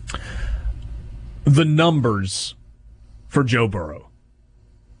 The numbers for Joe Burrow.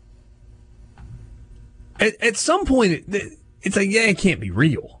 At some point, it's like, it can't be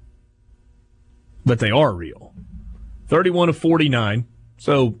real. But they are real. 31 of 49,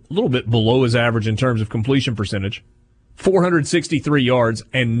 so a little bit below his average in terms of completion percentage. 463 yards,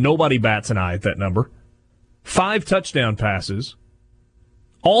 and nobody bats an eye at that number. 5 touchdown passes.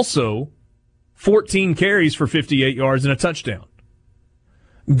 Also, 14 carries for 58 yards and a touchdown.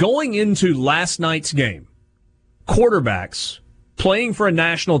 Going into last night's game, quarterbacks playing for a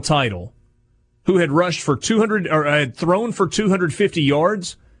national title who had rushed for 200 or had thrown for 250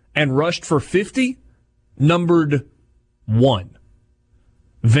 yards and rushed for 50 numbered 1.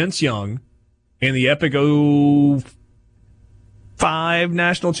 Vince Young in the epic 05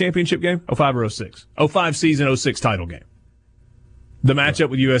 national championship game? 05 or 06? 05 season, 06 title game. The matchup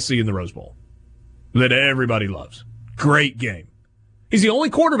with USC in the Rose Bowl that everybody loves. Great game. He's the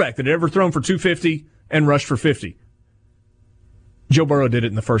only quarterback that had ever thrown for 250 and rushed for 50. Joe Burrow did it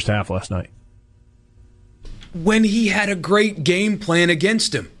in the first half last night. When he had a great game plan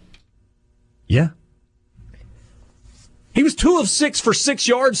against him. Yeah. He was 2 of 6 for 6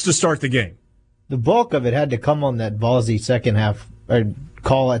 yards to start the game. The bulk of it had to come on that ballsy second half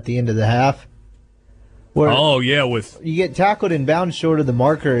call at the end of the half. With you get tackled and bound short of the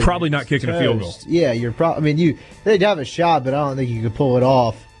marker. Probably not kicking a field goal. Yeah, they'd have a shot, but I don't think you could pull it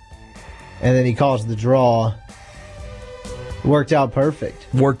off. And then he calls the draw. Worked out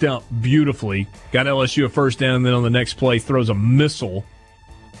perfect. Worked out beautifully. Got LSU a first down, and then on the next play throws a missile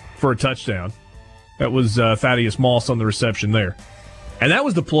for a touchdown. That was Thaddeus Moss on the reception there. And that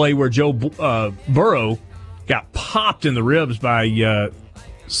was the play where Joe Burrow got popped in the ribs by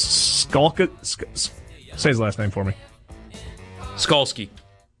Skalka. Say his last name for me. Skalski.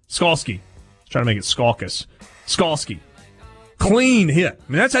 Trying to make it Skalkas. Skalski. Clean hit.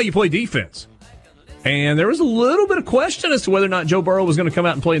 I mean, that's how you play defense. And there was a little bit of question as to whether or not Joe Burrow was going to come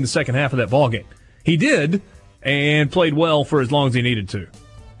out and play in the second half of that ballgame. He did, and played well for as long as he needed to.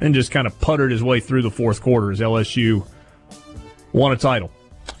 And just kind of puttered his way through the fourth quarter as LSU won a title.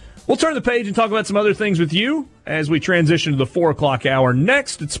 We'll turn the page and talk about some other things with you as we transition to the 4 o'clock hour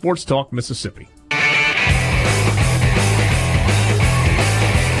next at Sports Talk Mississippi.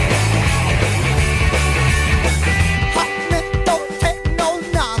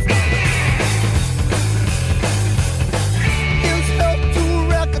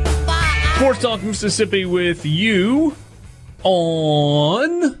 Mississippi with you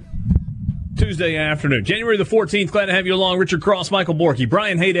on Tuesday afternoon, January the 14th. Glad to have you along. Richard Cross, Michael Borky,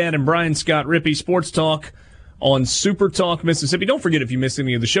 Brian Haydad, and Brian Scott Rippey. Sports Talk on Super Talk Mississippi. Don't forget, if you missed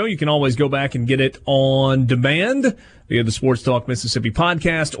any of the show, you can always go back and get it on demand via the Sports Talk Mississippi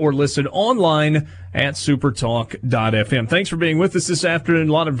podcast or listen online at supertalk.fm. Thanks for being with us this afternoon.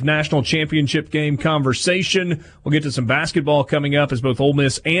 A lot of national championship game conversation. We'll get to some basketball coming up as both Ole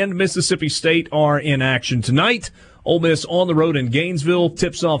Miss and Mississippi State are in action tonight. Ole Miss on the road in Gainesville,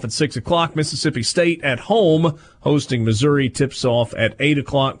 tips off at 6 o'clock. Mississippi State at home, hosting Missouri, tips off at 8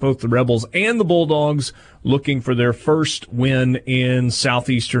 o'clock. Both the Rebels and the Bulldogs looking for their first win in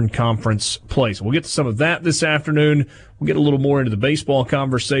Southeastern Conference play. So we'll get to some of that this afternoon. We'll get a little more into the baseball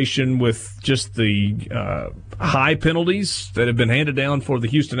conversation with just the high penalties that have been handed down for the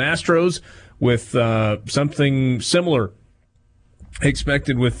Houston Astros, with something similar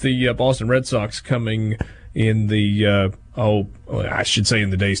expected with the Boston Red Sox coming in the I should say in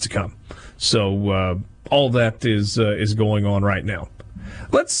the days to come. So all that is going on right now.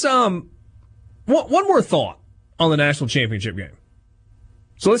 Let's one more thought on the national championship game.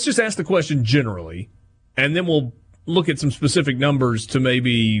 So let's just ask the question generally, and then we'll look at some specific numbers to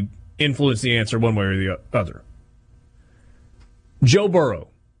maybe influence the answer one way or the other. Joe Burrow,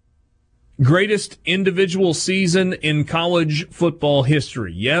 greatest individual season in college football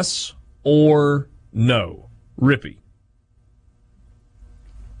history, yes or no? Rippy.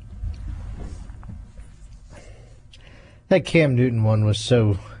 That Cam Newton one was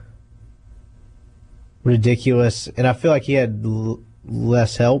so ridiculous, and I feel like he had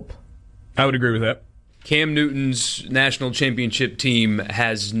less help. I would agree with that. Cam Newton's national championship team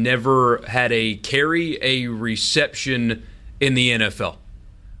has never had a carry, a reception in the NFL.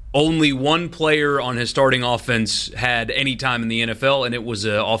 Only one player on his starting offense had any time in the NFL, and it was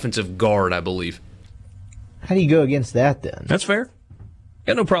an offensive guard, I believe. How do you go against that then? That's fair.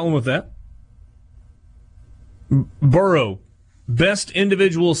 Got no problem with that. Burrow, best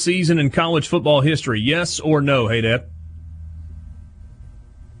individual season in college football history, yes or no, Haydad?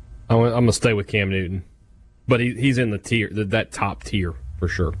 I'm going to stay with Cam Newton, but he's in the tier, that top tier for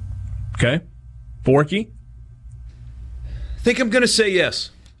sure. Okay. Borky? I think I'm going to say yes.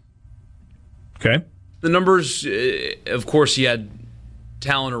 Okay. The numbers, of course, he had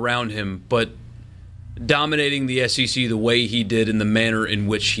talent around him, but dominating the SEC the way he did in the manner in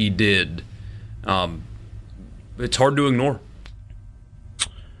which he did, it's hard to ignore.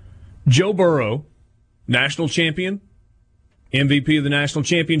 Joe Burrow, national champion, MVP of the national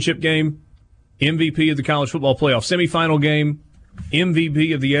championship game, MVP of the college football playoff semifinal game,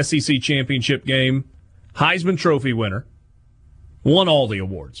 MVP of the SEC championship game, Heisman Trophy winner, won all the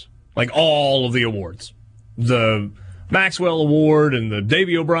awards. Like all of the awards. The Maxwell Award and the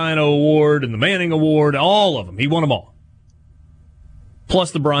Davey O'Brien Award and the Manning Award, all of them. He won them all.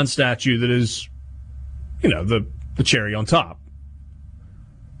 Plus the bronze statue that is, the cherry on top.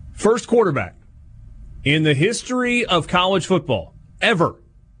 First quarterback in the history of college football ever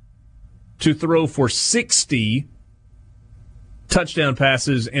to throw for 60 touchdown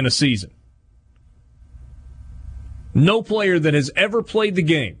passes in a season. No player that has ever played the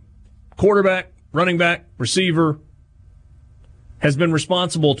game, quarterback, running back, receiver, has been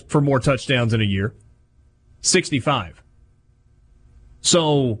responsible for more touchdowns in a year. 65.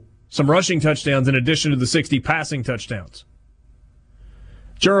 So, some rushing touchdowns in addition to the 60 passing touchdowns.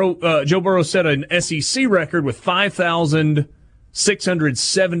 Joe Burrow set an SEC record with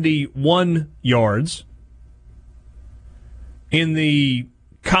 5,671 yards. In the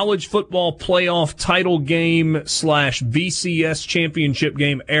college football playoff title game / BCS championship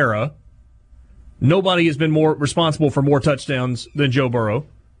game era, nobody has been more responsible for more touchdowns than Joe Burrow.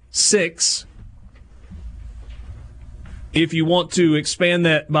 6. If you want to expand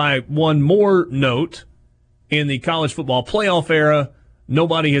that by one more note, in the college football playoff era,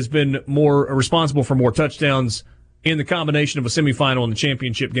 nobody has been more responsible for more touchdowns in the combination of a semifinal and the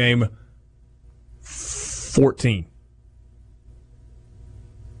championship game. 14.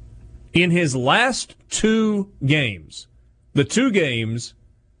 In his last 2 games, the 2 games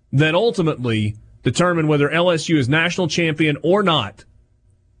that ultimately determine whether LSU is national champion or not,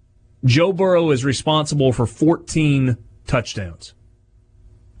 Joe Burrow is responsible for 14 touchdowns.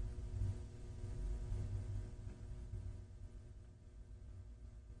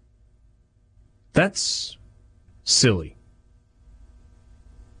 That's silly.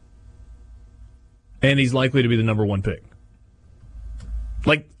 And he's likely to be the number 1 pick.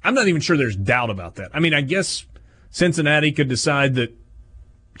 Like, I'm not even sure there's doubt about that. I mean, I guess Cincinnati could decide that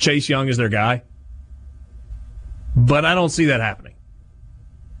Chase Young is their guy, but I don't see that happening.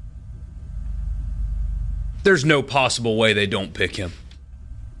 there's no possible way they don't pick him.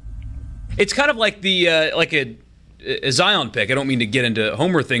 It's kind of like the like a Zion pick. I don't mean to get into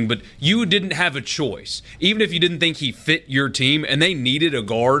Homer thing, but you didn't have a choice. Even if you didn't think he fit your team and they needed a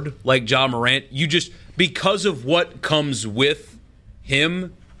guard like Ja Morant, you just, because of what comes with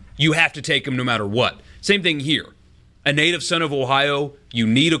him, you have to take him no matter what. Same thing here. A native son of Ohio, you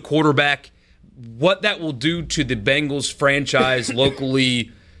need a quarterback. What that will do to the Bengals franchise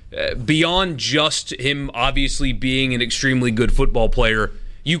locally, beyond just him obviously being an extremely good football player,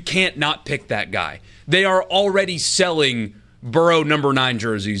 you can't not pick that guy. They are already selling Burrow number 9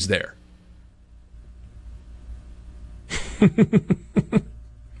 jerseys there.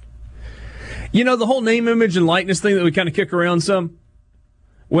 You know, the whole name, image, and likeness thing that we kind of kick around some,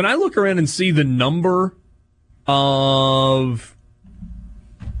 when I look around and see the number of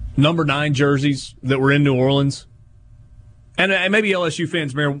number 9 jerseys that were in New Orleans, and maybe LSU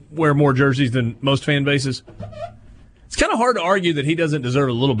fans wear more jerseys than most fan bases, it's kind of hard to argue that he doesn't deserve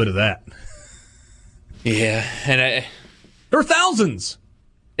a little bit of that. Yeah, and there are thousands.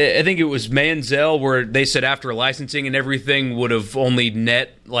 I think it was Manziel where they said after licensing and everything would have only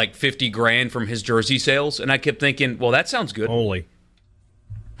net like $50,000 from his jersey sales, and I kept thinking, well, that sounds good. Only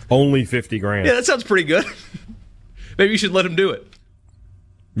 $50,000. Yeah, that sounds pretty good. Maybe you should let him do it.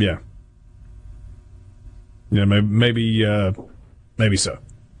 Yeah. Yeah, maybe so.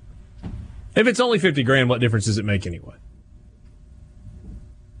 If it's only $50,000, what difference does it make anyway?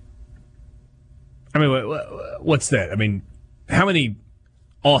 I mean, what's that? I mean, how many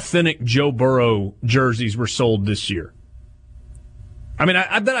authentic Joe Burrow jerseys were sold this year? I mean,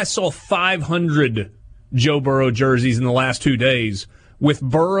 I bet I saw 500 Joe Burrow jerseys in the last 2 days with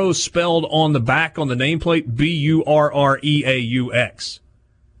Burrow spelled on the back on the nameplate, Burreaux.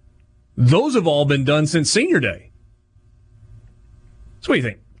 Those have all been done since senior day. So what do you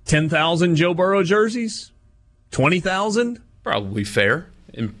think? 10,000 Joe Burrow jerseys? 20,000? Probably fair,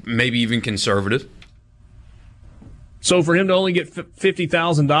 and maybe even conservative. So for him to only get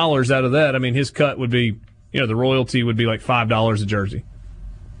 $50,000 out of that, I mean, his cut would be, the royalty would be like $5 a jersey.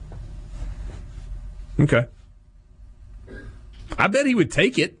 Okay. I bet he would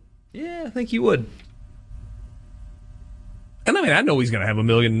take it. Yeah, I think he would. And I mean, I know he's going to have $1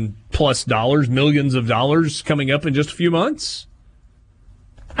 million+ millions of dollars coming up in just a few months.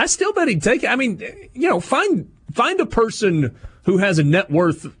 I still bet he'd take it. I mean, find a person who has a net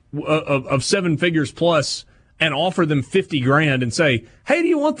worth of 7 figures plus and offer them $50,000 and say, hey, do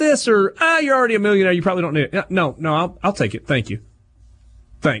you want this? Or, you're already a millionaire. You probably don't need it. No, I'll take it. Thank you.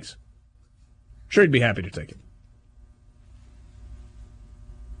 Thanks. Sure, he'd be happy to take it.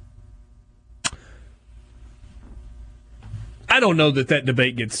 I don't know that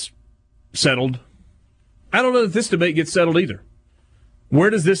debate gets settled. I don't know that this debate gets settled either. Where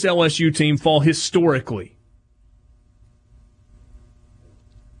does this LSU team fall historically?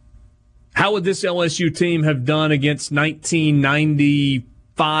 How would this LSU team have done against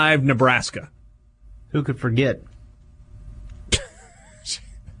 1995 Nebraska? Who could forget?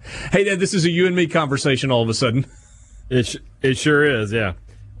 Hey, Dad, this is a you and me conversation all of a sudden. It sure is, yeah.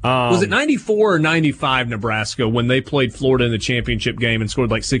 Was it 94 or 95 Nebraska when they played Florida in the championship game and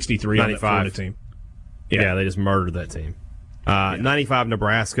scored like 63 on that Florida team? Yeah, they just murdered that team. 95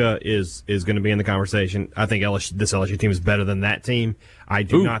 Nebraska is going to be in the conversation. I think this LSU team is better than that team. I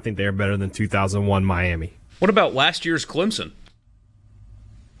do not think they're better than 2001 Miami. What about last year's Clemson?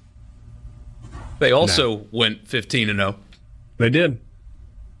 They also went 15-0. They did.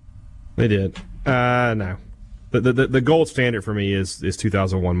 No. The gold standard for me is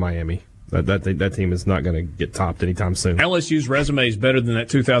 2001 Miami. That team is not going to get topped anytime soon. LSU's resume is better than that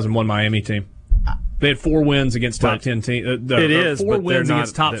 2001 Miami team. They had 4 wins against top 10 teams. 4 wins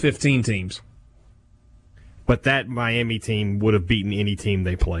against top 15 teams. But that Miami team would have beaten any team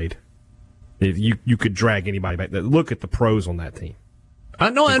they played. If you could drag anybody back. Look at the pros on that team. I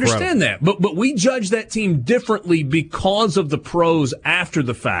understand that, but we judge that team differently because of the pros after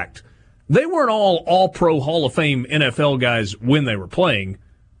the fact. They weren't all pro Hall of Fame NFL guys when they were playing.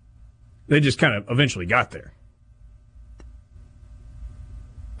 They just kind of eventually got there.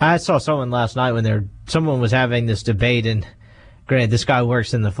 I saw someone last night when someone was having this debate, and granted, this guy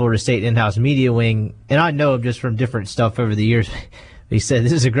works in the Florida State in-house media wing, and I know him just from different stuff over the years. He said,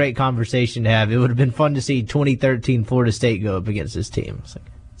 this is a great conversation to have. It would have been fun to see 2013 Florida State go up against this team. It's like,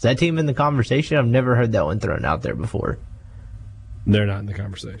 is that team in the conversation? I've never heard that one thrown out there before. They're not in the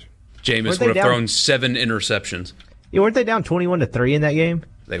conversation. Jameis would have thrown 7 interceptions. Yeah, weren't they down 21-3 in that game?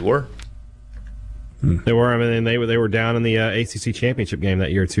 They were. They were. I mean, they were down in the ACC championship game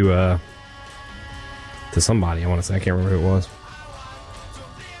that year to somebody. I want to say, I can't remember who it was.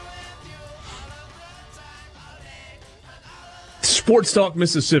 Sports Talk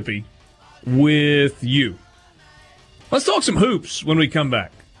Mississippi with you. Let's talk some hoops when we come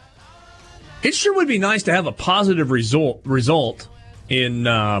back. It sure would be nice to have a positive result in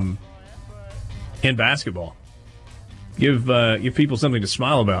basketball. Give people something to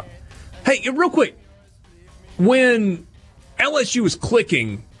smile about. Hey, real quick, when LSU was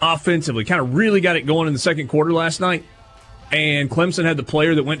clicking offensively, kind of really got it going in the second quarter last night, and Clemson had the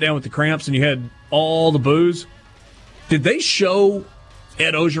player that went down with the cramps, and you had all the boos. Did they show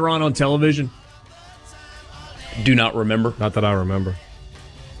Ed Ogeron on television? Do not remember. Not that I remember.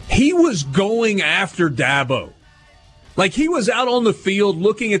 He was going after Dabo. Like, he was out on the field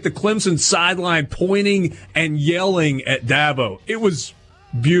looking at the Clemson sideline, pointing and yelling at Dabo. It was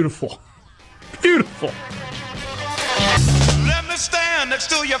beautiful. Beautiful. Let me stand next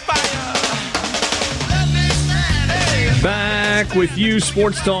to your fire. Back with you,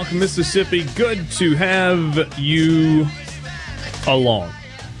 Sports Talk Mississippi. Good to have you along.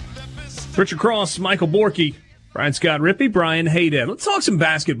 Richard Cross, Michael Borky, Brian Scott Rippey, Brian Haydad. Let's talk some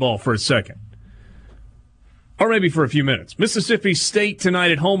basketball for a second. Or maybe for a few minutes. Mississippi State tonight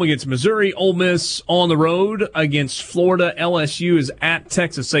at home against Missouri. Ole Miss on the road against Florida. LSU is at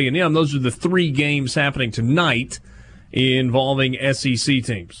Texas A&M. Those are the three games happening tonight involving SEC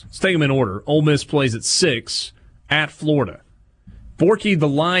teams. Let's take them in order. Ole Miss plays at 6 at Florida. Borky, the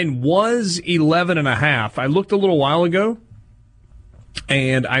line was 11.5. I looked a little while ago,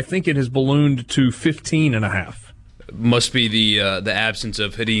 and I think it has ballooned to 15.5. Must be the absence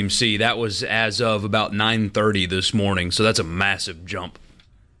of Hadim C. That was as of about 9:30 this morning, so that's a massive jump.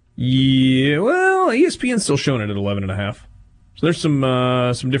 Yeah, well, ESPN's still showing it at 11.5. So there's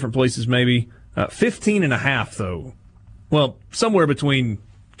some different places maybe. 15.5 though. Well, somewhere between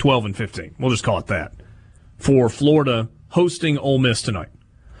 12 and 15. We'll just call it that. For Florida hosting Ole Miss tonight.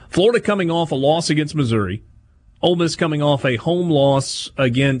 Florida coming off a loss against Missouri. Ole Miss coming off a home loss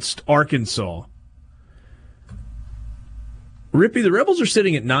against Arkansas. Rippy, the Rebels are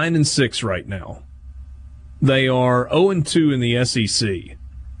sitting at 9-6 right now. They are 0-2 in the SEC.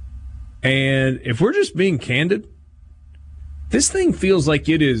 And if we're just being candid, this thing feels like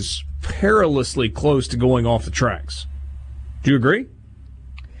it is perilously close to going off the tracks. Do you agree?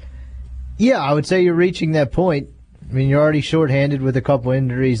 Yeah, I would say you're reaching that point. I mean, you're already shorthanded with a couple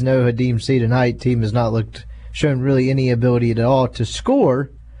injuries. No Hadim C tonight. Team has not shown really any ability at all to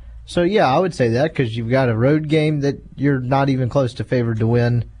score. So, yeah, I would say that because you've got a road game that you're not even close to favored to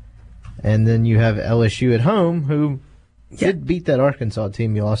win. And then you have LSU at home who did beat that Arkansas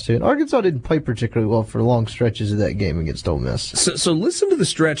team you lost to. And Arkansas didn't play particularly well for long stretches of that game against Ole Miss. So listen to the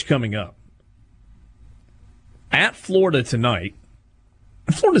stretch coming up. At Florida tonight,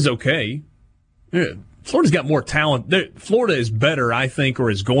 Florida's okay. Florida's got more talent. Florida is better, I think, or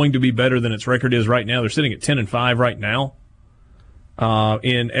is going to be better than its record is right now. They're sitting at 10-5 right now.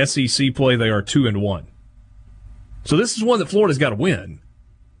 In SEC play, they are 2-1. So this is one that Florida's got to win.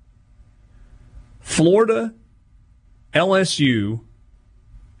 Florida, LSU,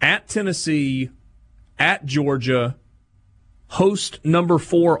 at Tennessee, at Georgia, host number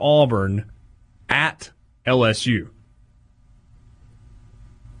 4 Auburn, at LSU.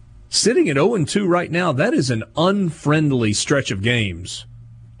 Sitting at 0-2 right now, that is an unfriendly stretch of games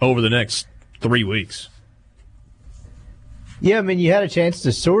over the next 3 weeks. Yeah, I mean, you had a chance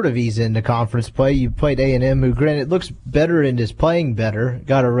to sort of ease into conference play. You played A&M, who, granted, looks better and is playing better.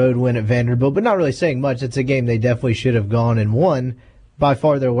 Got a road win at Vanderbilt, but not really saying much. It's a game they definitely should have gone and won. By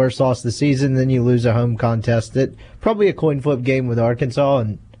far their worst loss of the season. Then you lose a home contest. That probably a coin flip game with Arkansas,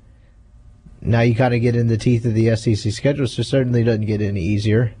 and now you kind of get in the teeth of the SEC schedule, so certainly doesn't get any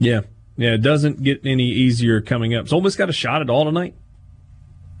easier. Yeah, it doesn't get any easier coming up. So Ole Miss got a shot at all tonight?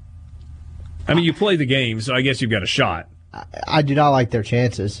 I mean, you play the game, so I guess you've got a shot. I do not like their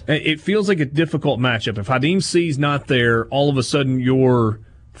chances. It feels like a difficult matchup. If Hadim C's not there, all of a sudden your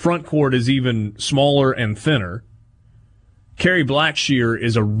front court is even smaller and thinner. Kerry Blackshear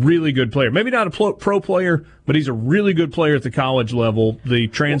is a really good player. Maybe not a pro player, but he's a really good player at the college level, the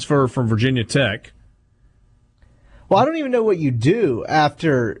transfer from Virginia Tech. Well, I don't even know what you do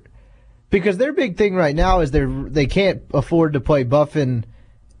after, because their big thing right now is they can't afford to play Buffin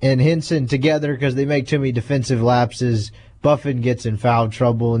and Henson together because they make too many defensive lapses. Buffin gets in foul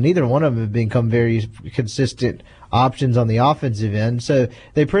trouble, and neither one of them have become very consistent options on the offensive end. So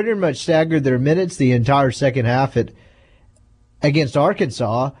they pretty much staggered their minutes the entire second half against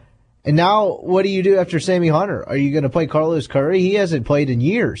Arkansas. And now what do you do after Sammy Hunter? Are you going to play Carlos Curry? He hasn't played in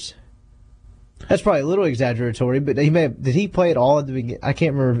years. That's probably a little exaggeratory, but did he play at all at the beginning? I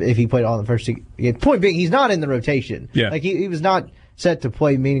can't remember if he played all in the first game. Point being, he's not in the rotation. Yeah. Like he was not set to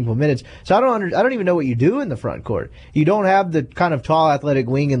play meaningful minutes. So I don't even know what you do in the front court. You don't have the kind of tall, athletic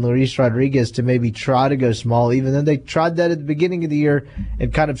wing in Luis Rodriguez to maybe try to go small, even though they tried that at the beginning of the year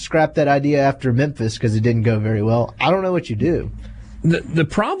and kind of scrapped that idea after Memphis because it didn't go very well. I don't know what you do. The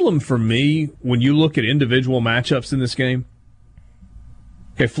problem for me when you look at individual matchups in this game,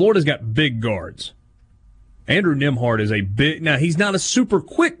 okay, Florida's got big guards. Andrew Nembhard is now he's not a super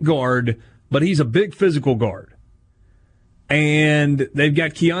quick guard, but he's a big physical guard. And they've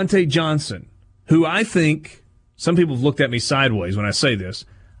got Keontae Johnson, who I think, some people have looked at me sideways when I say this,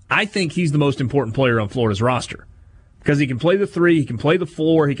 I think he's the most important player on Florida's roster. Because he can play the three, he can play the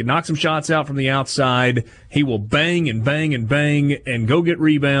four, he can knock some shots out from the outside, he will bang and bang and bang and go get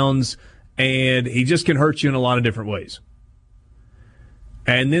rebounds, and he just can hurt you in a lot of different ways.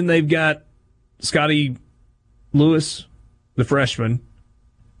 And then they've got Scotty Lewis, the freshman,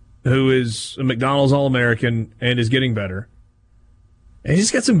 who is a McDonald's All-American and is getting better. And he's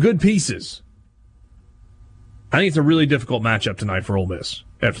got some good pieces. I think it's a really difficult matchup tonight for Ole Miss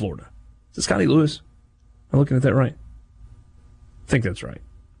at Florida. Is it Scotty Lewis? Am I looking at that right? I think that's right.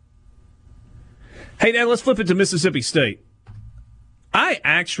 Hey, now let's flip it to Mississippi State. I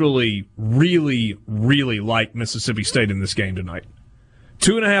actually really, really like Mississippi State in this game tonight.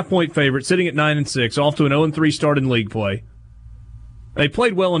 2.5-point favorite, sitting at 9-6, off to an 0-3 start in league play. They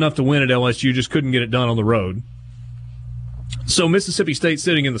played well enough to win at LSU, just couldn't get it done on the road. So Mississippi State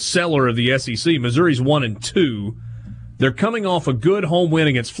sitting in the cellar of the SEC. Missouri's 1-2. They're coming off a good home win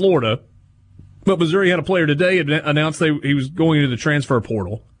against Florida. But Missouri had a player today announced he was going into the transfer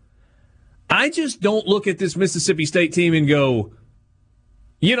portal. I just don't look at this Mississippi State team and go,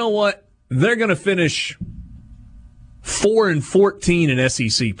 you know what? They're going to finish 4-14 in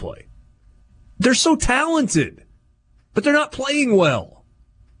SEC play. They're so talented, but they're not playing well.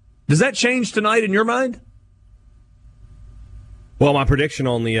 Does that change tonight in your mind? Well, my prediction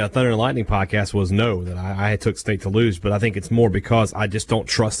on the Thunder and Lightning podcast was no, that I took State to lose, but I think it's more because I just don't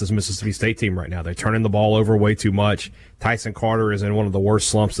trust this Mississippi State team right now. They're turning the ball over way too much. Tyson Carter is in one of the worst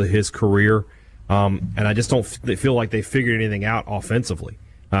slumps of his career, and I just don't feel like they figured anything out offensively.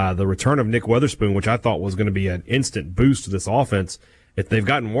 The return of Nick Weatherspoon, which I thought was going to be an instant boost to this offense, they've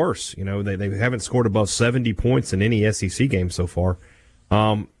gotten worse. You know, they haven't scored above 70 points in any SEC game so far.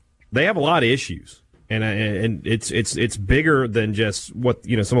 They have a lot of issues. And it's bigger than just what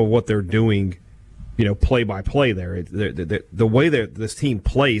some of what they're doing, play by play there. The way that this team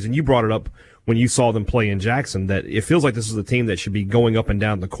plays, and you brought it up when you saw them play in Jackson, that it feels like this is a team that should be going up and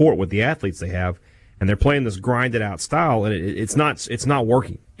down the court with the athletes they have, and they're playing this grinded out style, and it's not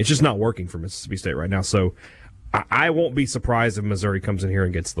working. It's just not working for Mississippi State right now. So I won't be surprised if Missouri comes in here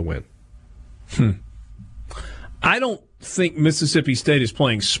and gets the win. I don't think Mississippi State is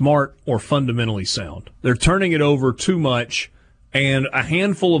playing smart or fundamentally sound. They're turning it over too much, and a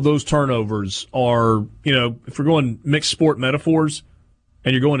handful of those turnovers are, if we're going mixed sport metaphors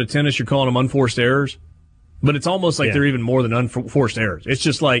and you're going to tennis, you're calling them unforced errors. But it's almost like they're even more than unforced errors. It's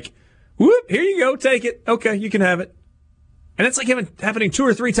just like, whoop, here you go, take it. Okay, you can have it. And it's like happening 2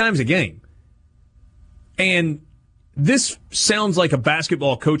 or 3 times a game. And this sounds like a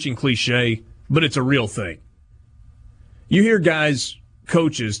basketball coaching cliche, but it's a real thing. You hear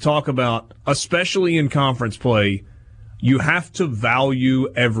coaches talk about, especially in conference play, you have to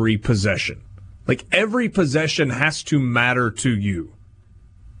value every possession. Like, every possession has to matter to you.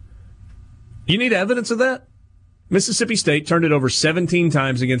 You need evidence of that? Mississippi State turned it over 17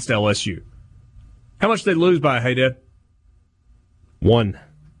 times against LSU. How much did they lose by, hey, Dad? 1.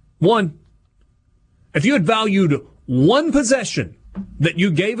 If you had valued one possession that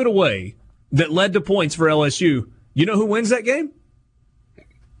you gave it away that led to points for LSU, you know who wins that game?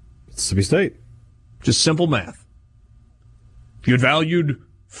 Mississippi State. Just simple math. If you had valued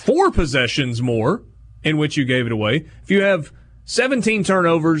 4 possessions more in which you gave it away, if you have 17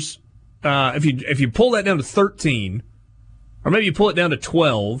 turnovers, if you pull that down to 13, or maybe you pull it down to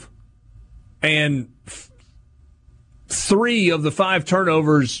 12, and 3 of the 5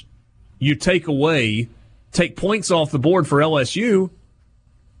 turnovers you take points off the board for LSU,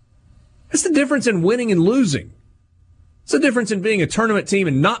 that's the difference in winning and losing. It's the difference in being a tournament team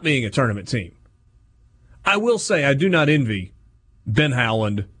and not being a tournament team. I will say I do not envy Ben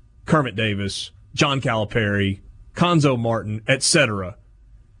Howland, Kermit Davis, John Calipari, Konzo Martin, etc.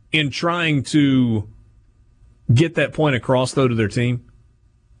 in trying to get that point across, though, to their team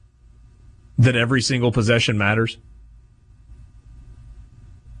that every single possession matters.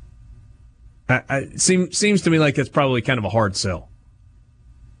 Seems to me like that's probably kind of a hard sell.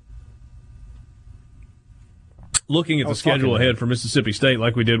 Looking at the schedule ahead for Mississippi State,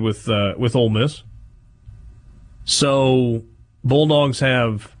 like we did with Ole Miss. So Bulldogs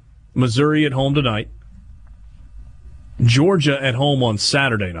have Missouri at home tonight, Georgia at home on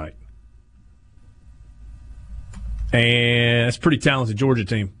Saturday night. And it's a pretty talented Georgia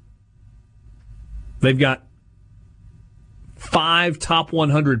team. They've got 5 top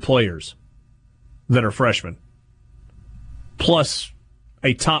 100 players that are freshmen, plus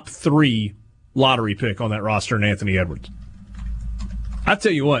a top 3 lottery pick on that roster in Anthony Edwards. I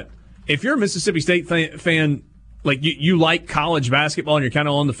tell you what, if you're a Mississippi State fan, like you like college basketball and you're kind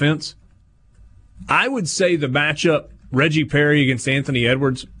of on the fence, I would say the matchup Reggie Perry against Anthony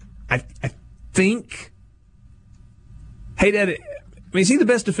Edwards, I think. Hey, Dad, I mean, is he the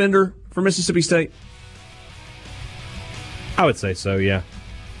best defender for Mississippi State? I would say so, yeah.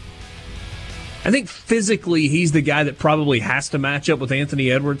 I think physically he's the guy that probably has to match up with Anthony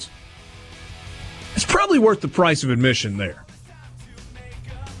Edwards. It's probably worth the price of admission there.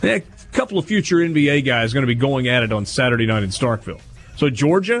 A couple of future NBA guys going to be going at it on Saturday night in Starkville. So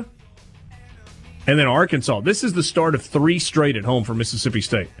Georgia and then Arkansas. This is the start of 3 straight at home for Mississippi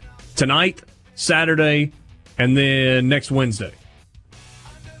State. Tonight, Saturday, and then next Wednesday.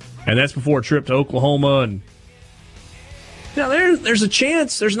 And that's before a trip to Oklahoma. And now there's a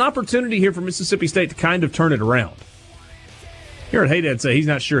chance, there's an opportunity here for Mississippi State to kind of turn it around. You heard Haydad say he's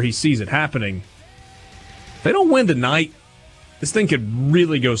not sure he sees it happening. If they don't win tonight, this thing could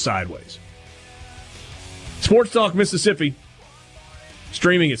really go sideways. Sports Talk Mississippi,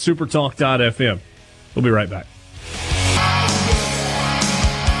 streaming at supertalk.fm. We'll be right back.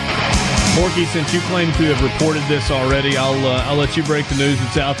 Morky, since you claim to have reported this already, I'll let you break the news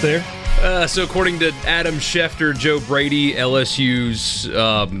that's out there. So according to Adam Schefter, Joe Brady, LSU's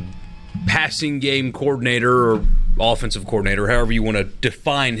passing game coordinator or offensive coordinator, however you want to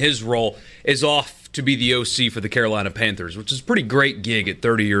define his role, is off to be the OC for the Carolina Panthers, which is a pretty great gig at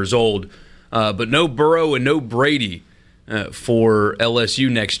 30 years old. But no Burrow and no Brady for LSU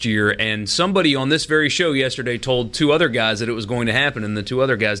next year. And somebody on this very show yesterday told 2 other guys that it was going to happen, and the 2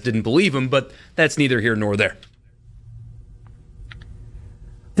 other guys didn't believe him, but that's neither here nor there.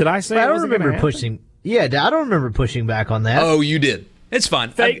 Did I say I don't remember pushing. Yeah, I don't remember pushing back on that. Oh, you did. It's fine.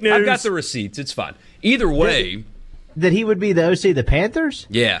 Fake news. I've got the receipts. It's fine. Either way. That he would be the OC of the Panthers?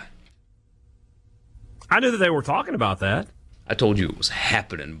 Yeah. I knew that they were talking about that. I told you it was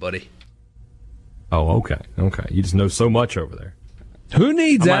happening, buddy. Oh, okay. Okay. You just know so much over there. Who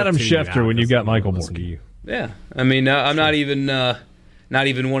needs Adam Schefter when you got Michael Borky? Yeah. I mean, I'm not even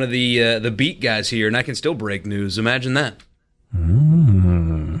one of the beat guys here, and I can still break news. Imagine that.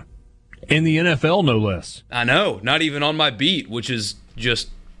 In the NFL, no less. I know. Not even on my beat, which is just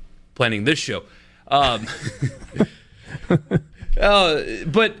planning this show. But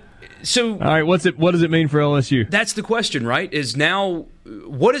so, all right, what does it mean for LSU? That's the question, right? Is now,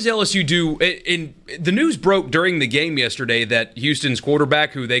 what does LSU do? In the news broke during the game yesterday that Houston's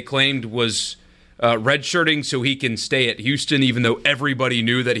quarterback, who they claimed was redshirting so he can stay at Houston, even though everybody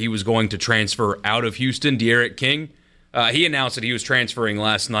knew that he was going to transfer out of Houston, De'Aaron King, he announced that he was transferring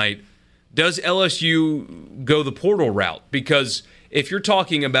last night. Does LSU go the portal route? Because if you're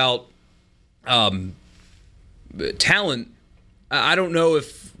talking about talent, I don't know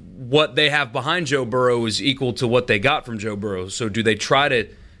if what they have behind Joe Burrow is equal to what they got from Joe Burrow. So do they try to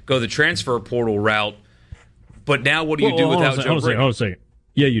go the transfer portal route? But now what do you do without Joe Burrow? Hold on a second.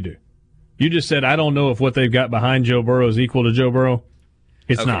 Yeah, you do. You just said, I don't know if what they've got behind Joe Burrow is equal to Joe Burrow.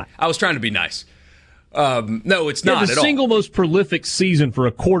 It's not. I was trying to be nice. No, it's not at all. The single most prolific season for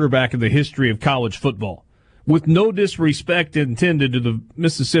a quarterback in the history of college football. With no disrespect intended to the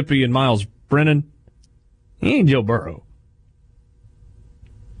Mississippi and Miles Brennan, he ain't Joe Burrow.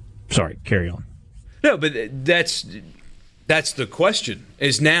 Sorry, carry on. No, but that's the question.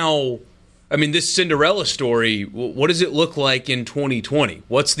 Is now, I mean, this Cinderella story, what does it look like in 2020?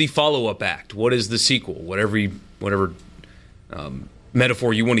 What's the follow-up act? What is the sequel? Whatever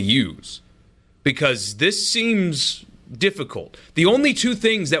metaphor you want to use. Because this seems difficult. The only 2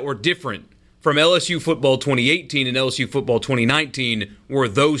 things that were different from LSU football 2018 and LSU football 2019 were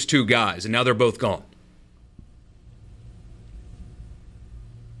those 2 guys, and now they're both gone.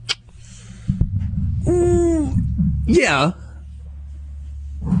 Yeah.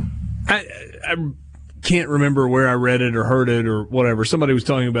 I can't remember where I read it or heard it or whatever. Somebody was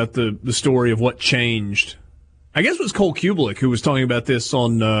talking about the story of what changed. I guess it was Cole Kubelik who was talking about this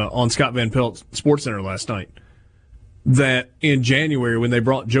on Scott Van Pelt SportsCenter last night. That in January when they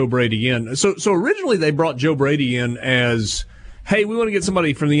brought Joe Brady in. So originally they brought Joe Brady in as, hey, we want to get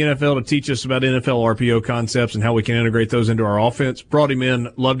somebody from the NFL to teach us about NFL RPO concepts and how we can integrate those into our offense. Brought him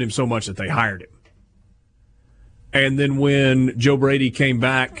in, loved him so much that they hired him. And then when Joe Brady came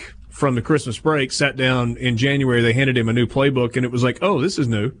back from the Christmas break, sat down in January, they handed him a new playbook, and it was like, oh, this is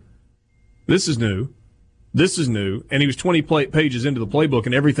new. This is new. This is new. And he was 20 pages into the playbook,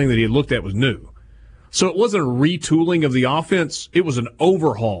 and everything that he had looked at was new. So it wasn't a retooling of the offense. It was an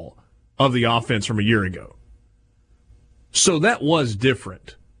overhaul of the offense from a year ago. So that was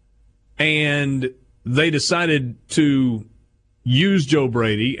different. And they decided to use Joe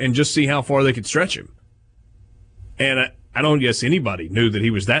Brady and just see how far they could stretch him. And I don't guess anybody knew that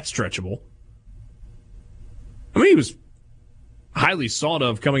he was that stretchable. I mean, he was highly sought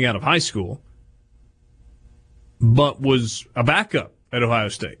of coming out of high school, but was a backup at Ohio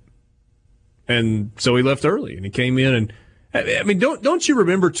State. And so he left early, and he came in. And I mean, don't you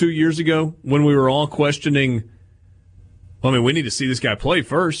remember 2 years ago when we were all questioning, well, I mean, we need to see this guy play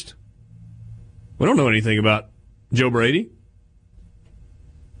first. We don't know anything about Joe Brady.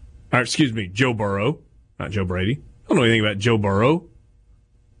 Or, excuse me, Joe Burrow, not Joe Brady. I don't know anything about Joe Burrow.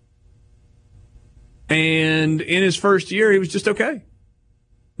 And in his first year, he was just okay.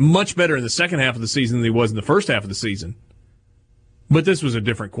 Much better in the second half of the season than he was in the first half of the season. But this was a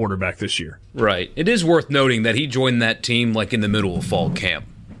different quarterback this year. Right. It is worth noting that he joined that team like in the middle of fall camp.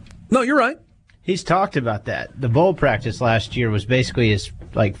 No, you're right. He's talked about that. The bowl practice last year was basically his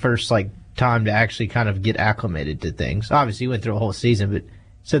first time to actually kind of get acclimated to things. Obviously, he went through a whole season, but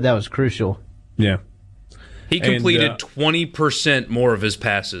said that was crucial. Yeah. He completed 20% more of his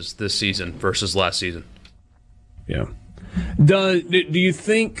passes this season versus last season. Yeah. Do you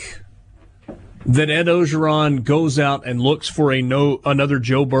think that Ed Orgeron goes out and looks for another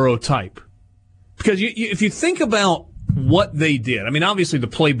Joe Burrow type? Because if you think about what they did, I mean, obviously the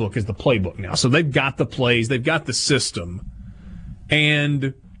playbook is the playbook now. So they've got the plays, they've got the system.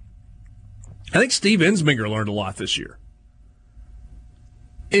 And I think Steve Ensminger learned a lot this year.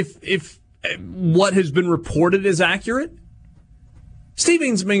 If what has been reported is accurate, Steve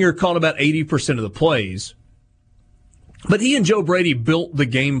Ensminger called about 80% of the plays, but he and Joe Brady built the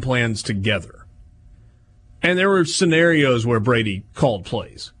game plans together. And there were scenarios where Brady called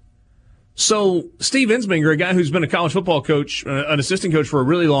plays. So Steve Ensminger, a guy who's been a college football coach, an assistant coach for a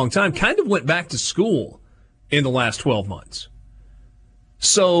really long time, kind of went back to school in the last 12 months.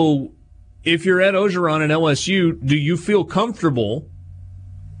 So if you're Ed Orgeron and LSU, do you feel comfortable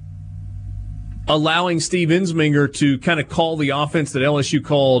allowing Steve Ensminger to kind of call the offense that LSU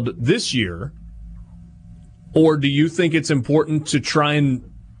called this year? Or do you think it's important to try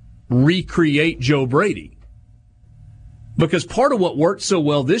and recreate Joe Brady? Because part of what worked so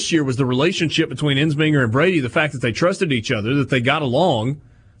well this year was the relationship between Ensminger and Brady, the fact that they trusted each other, that they got along,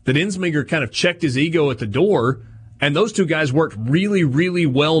 that Ensminger kind of checked his ego at the door, and those two guys worked really, really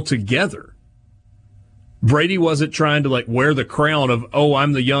well together. Brady wasn't trying to wear the crown of, oh,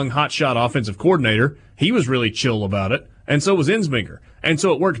 I'm the young hotshot offensive coordinator. He was really chill about it, and so was Ensminger. And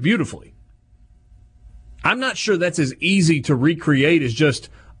so it worked beautifully. I'm not sure that's as easy to recreate as just,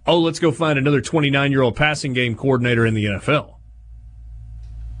 oh, let's go find another 29-year-old passing game coordinator in the NFL.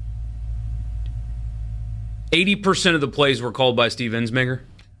 80% of the plays were called by Steve Ensminger.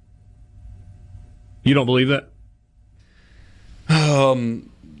 You don't believe that?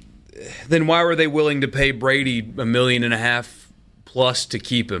 Then why were they willing to pay Brady $1.5 million plus to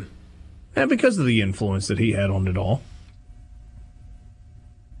keep him? And because of the influence that he had on it all.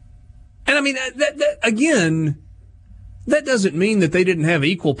 And I mean, that doesn't mean that they didn't have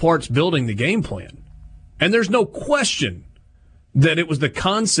equal parts building the game plan. And there's no question that it was the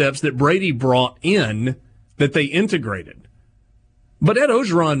concepts that Brady brought in that they integrated. But Ed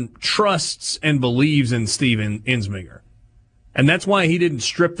Orgeron trusts and believes in Steve Ensminger. And that's why he didn't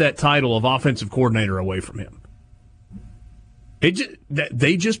strip that title of offensive coordinator away from him.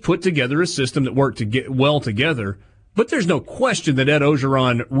 They just put together a system that worked well together. But there's no question that Ed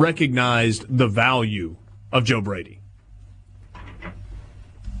Orgeron recognized the value of Joe Brady.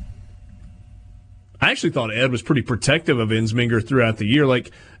 I actually thought Ed was pretty protective of Ensminger throughout the year.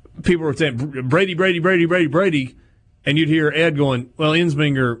 People were saying, Brady, Brady, Brady, Brady, Brady. And you'd hear Ed going, well,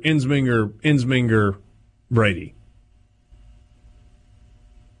 Ensminger, Brady.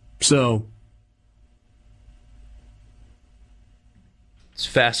 So. It's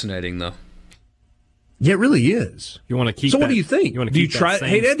fascinating, thoe Yeah, it really is. You want to keep. So what do you think? You want to do you keep try?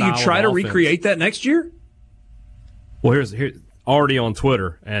 Hey, Ed, do you try to recreate that next year? Well, here's already on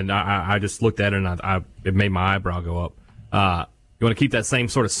Twitter, and I just looked at it and it made my eyebrow go up. You want to keep that same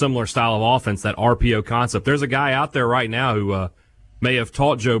sort of similar style of offense, that RPO concept. There's a guy out there right now who may have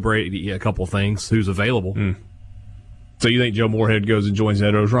taught Joe Brady a couple things. Who's available? So you think Joe Moorhead goes and joins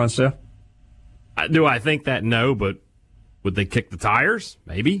Ed Orgeron staff? Do I think that? No, but would they kick the tires?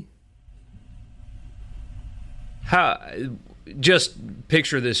 Maybe. just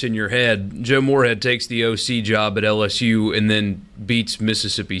picture this in your head. Joe Moorhead takes the OC job at LSU and then beats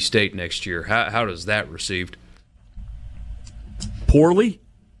Mississippi State next year. How does that received? Poorly?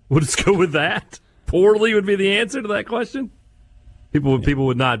 We'll just go with that. Poorly would be the answer to that question. People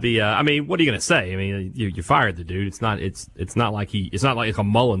would not be. What are you going to say? I mean, you fired the dude. It's not like a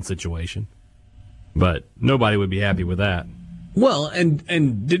Mullen situation. But nobody would be happy with that. Well,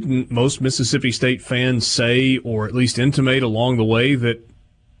 and didn't most Mississippi State fans say, or at least intimate along the way, that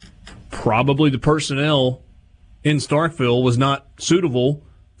probably the personnel in Starkville was not suitable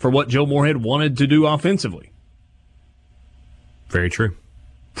for what Joe Moorhead wanted to do offensively? Very true.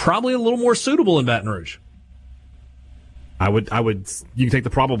 Probably a little more suitable in Baton Rouge. I would. You can take the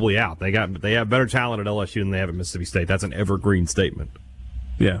probably out. They have better talent at LSU than they have at Mississippi State. That's an evergreen statement.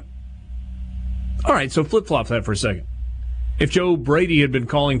 Yeah. All right, so flip-flop that for a second. If Joe Brady had been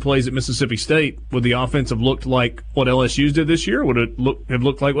calling plays at Mississippi State, would the offense have looked like what LSU's did this year, or would it have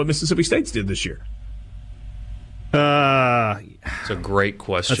looked like what Mississippi State's did this year? It's a great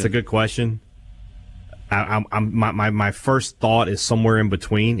question. That's a good question. My first thought is somewhere in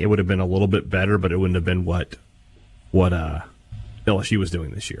between. It would have been a little bit better, but it wouldn't have been what LSU was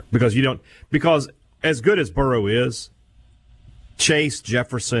doing this year. Because as good as Burrow is, Chase,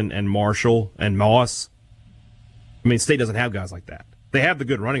 Jefferson, and Marshall and Moss, I mean, State doesn't have guys like that. They have the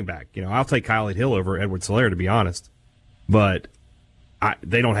good running back. I'll take Kyle Hill over Edwards-Helaire, to be honest. But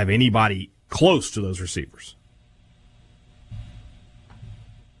they don't have anybody close to those receivers.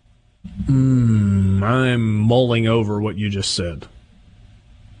 I'm mulling over what you just said.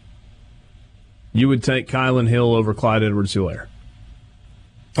 You would take Kylan Hill over Clyde Edwards-Helaire?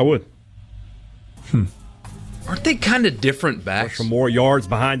 I would. Aren't they kind of different backs? For more yards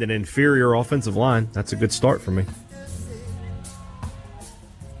behind an inferior offensive line, that's a good start for me.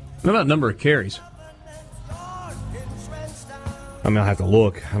 What about number of carries? I mean, I'll have to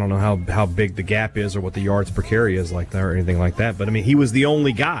look. I don't know how big the gap is or what the yards per carry is like that or anything like that. But, I mean, he was the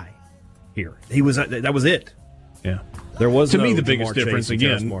only guy here. That was it. Yeah. There was to no me, the biggest Jamar difference, Chase and again,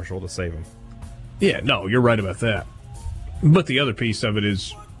 Terrace Marshall to save him. Yeah, no, you're right about that. But the other piece of it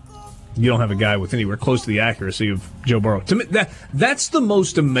is you don't have a guy with anywhere close to the accuracy of Joe Burrow. To me, that's the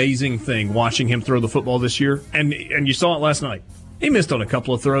most amazing thing, watching him throw the football this year. And you saw it last night. He missed on a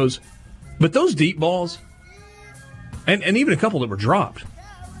couple of throws. But those deep balls, and even a couple that were dropped,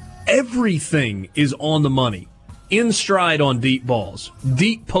 everything is on the money. In stride on deep balls,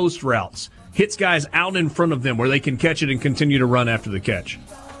 deep post routes, hits guys out in front of them where they can catch it and continue to run after the catch.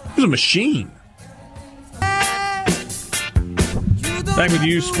 He's a machine. Back with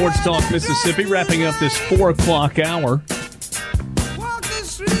you, Sports Talk Mississippi, wrapping up this 4 o'clock hour.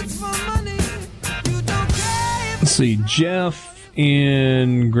 Let's see, Jeff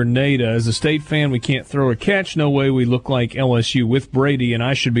in Grenada. As a State fan, we can't throw or catch. No way we look like LSU with Brady, and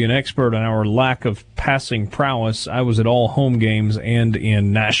I should be an expert on our lack of passing prowess. I was at all home games and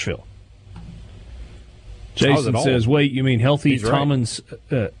in Nashville. Jason says, wait, you mean healthy Tommins?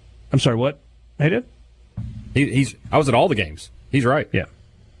 Right. I'm sorry, what? Hey, did? I was at all the games. He's right. Yeah.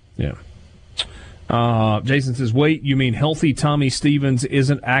 Jason says, wait, you mean healthy Tommy Stevens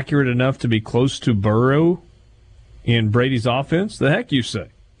isn't accurate enough to be close to Burrow in Brady's offense? The heck you say?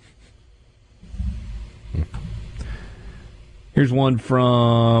 Here's one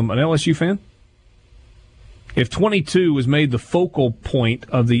from an LSU fan. If 22 was made the focal point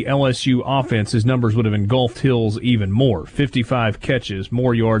of the LSU offense, his numbers would have engulfed Hills even more. 55 catches,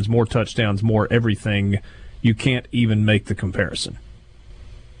 more yards, more touchdowns, more everything. You can't even make the comparison.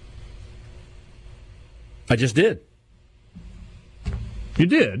 I just did. You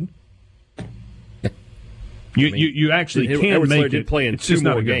did? You actually can make it. Did play in 2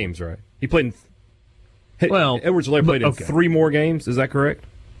 more games, right? He played in... Edwards-Helaire played in 3 more games. Is that correct?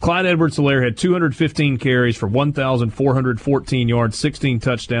 Clyde Edwards-Helaire had 215 carries for 1,414 yards, 16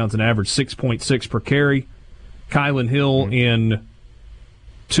 touchdowns, and averaged 6.6 per carry. Kylan Hill in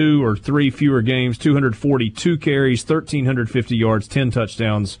 2 or 3 fewer games, 242 carries, 1,350 yards, 10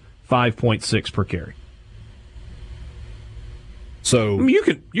 touchdowns, 5.6 per carry. So I mean, you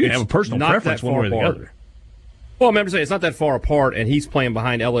can have a personal preference one way or the other. Well, I'm saying it's not that far apart, and he's playing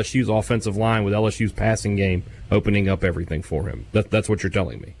behind LSU's offensive line with LSU's passing game opening up everything for him. That's what you're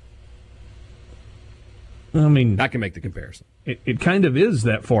telling me. I mean, I can make the comparison. It kind of is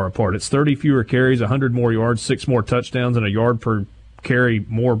that far apart. It's 30 fewer carries, 100 more yards, 6 more touchdowns, and a yard per carry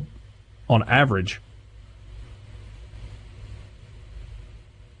more on average.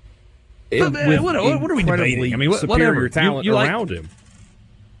 What are we debating? I mean, superior talent around him.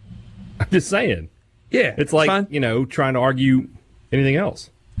 I'm just saying. Yeah, it's like fine. Trying to argue anything else.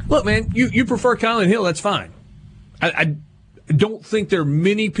 Look, man, you prefer Kylan Hill. That's fine. I don't think there are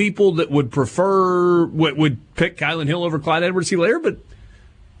many people that would would pick Kylan Hill over Clyde Edwards-Helaire, but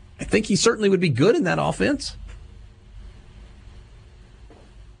I think he certainly would be good in that offense.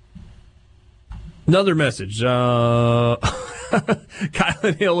 Another message. Kylan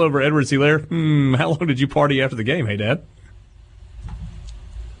Hill over Edwards-Helaire. How long did you party after the game? Hey, Dad.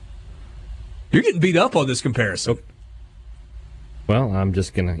 You're getting beat up on this comparison. Well, I'm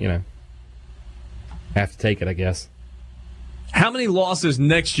just going to, have to take it, I guess. How many losses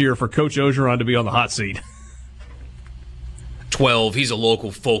next year for Coach Orgeron to be on the hot seat? 12. He's a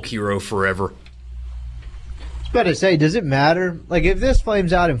local folk hero forever. I was about to say, does it matter? Like, if this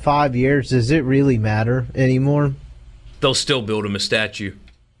flames out in 5 years, does it really matter anymore? They'll still build him a statue.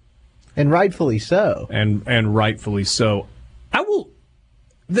 And rightfully so. And rightfully so. I will.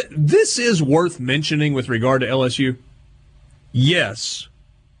 This is worth mentioning with regard to LSU. Yes,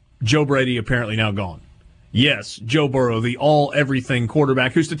 Joe Brady apparently now gone. Yes, Joe Burrow, the all-everything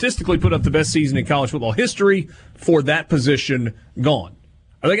quarterback who statistically put up the best season in college football history for that position, gone.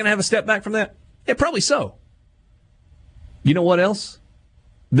 Are they going to have a step back from that? Yeah, probably so. You know what else?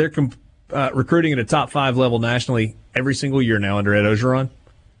 They're recruiting at a top 5 level nationally every single year now under Ed Orgeron,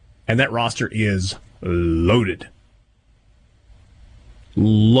 and that roster is loaded.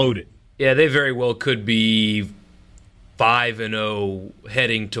 Loaded. Yeah, they very well could be 5-0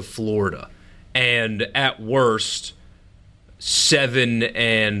 heading to Florida. And at worst,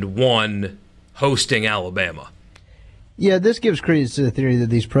 7-1 hosting Alabama. Yeah, this gives credence to the theory that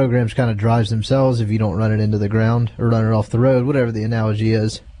these programs kind of drives themselves if you don't run it into the ground or run it off the road, whatever the analogy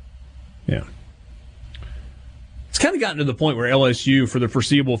is. Yeah. It's kind of gotten to the point where LSU, for the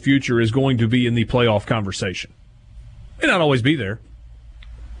foreseeable future, is going to be in the playoff conversation. May not always be there.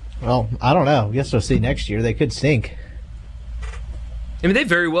 Well, I don't know. I guess we'll see next year. They could sink. I mean, they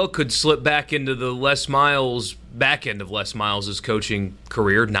very well could slip back into the back end of Les Miles' coaching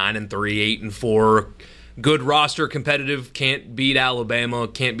career, 9-3, 8-4. Good roster, competitive, can't beat Alabama,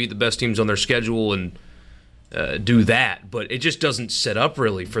 can't beat the best teams on their schedule and do that. But it just doesn't set up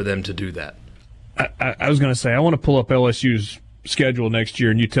really for them to do that. I was going to say, I want to pull up LSU's schedule next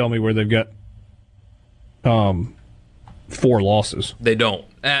year, and you tell me where they've got 4 losses. They don't.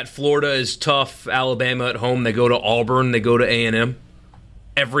 At Florida is tough. Alabama at home. They go to Auburn. They go to A&M.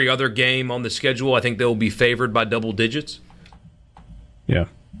 Every other game on the schedule, I think they will be favored by double digits. Yeah.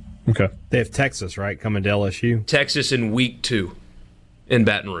 Okay. They have Texas, right, coming to LSU? Texas in week 2 in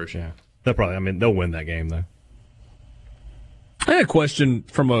Baton Rouge. Yeah. They'll win that game, though. I had a question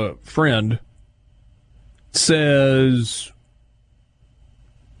from a friend. It says,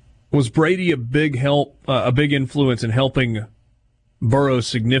 was Brady a big influence in helping Burrow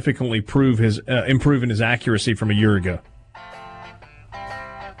significantly improve in his accuracy from a year ago?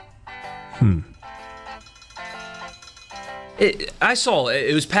 I saw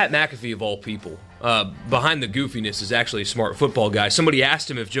it was Pat McAfee of all people. Behind the goofiness is actually a smart football guy. Somebody asked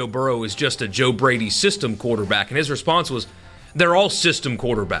him if Joe Burrow is just a Joe Brady system quarterback, and his response was, they're all system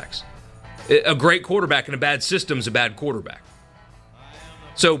quarterbacks. A great quarterback in a bad system is a bad quarterback.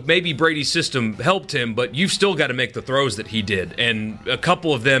 So maybe Brady's system helped him, but you've still got to make the throws that he did. And a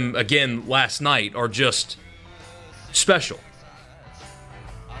couple of them, again, last night are just special.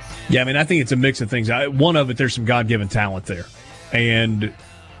 Yeah, I mean, I think it's a mix of things. One of it, there's some God-given talent there. And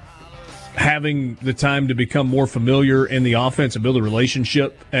having the time to become more familiar in the offense and build a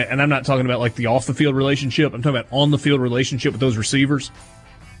relationship, and I'm not talking about like the off-the-field relationship, I'm talking about on-the-field relationship with those receivers.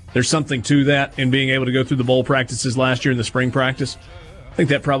 There's something to that in being able to go through the bowl practices last year in the spring practice. I think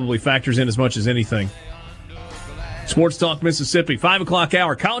that probably factors in as much as anything. Sports Talk Mississippi, 5 o'clock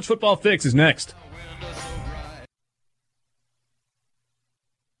hour. College Football Fix is next.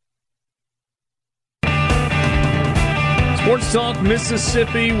 Sports Talk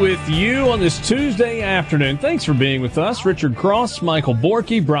Mississippi with you on this Tuesday afternoon. Thanks for being with us. Richard Cross, Michael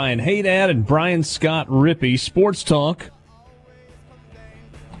Borky, Brian Haydad, and Brian Scott Rippey. Sports Talk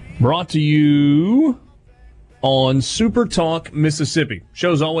brought to you on Super Talk Mississippi.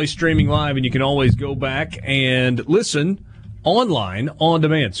 Show's always streaming live, and you can always go back and listen online, on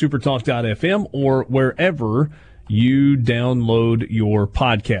demand, supertalk.fm, or wherever you download your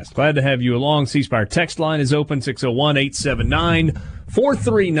podcast. Glad to have you along. C Spire text line is open,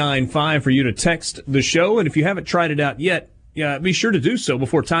 601-879-4395 for you to text the show. And if you haven't tried it out yet, be sure to do so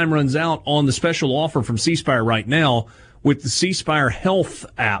before time runs out on the special offer from C Spire right now with the C Spire Health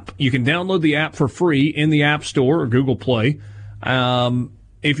app. You can download the app for free in the App Store or Google Play.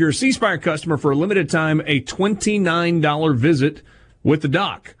 If you're a C Spire customer, for a limited time, a $29 visit with the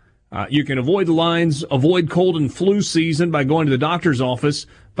doc. You can avoid the lines, avoid cold and flu season by going to the doctor's office,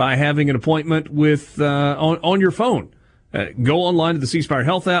 by having an appointment with on your phone. Go online to the C Spire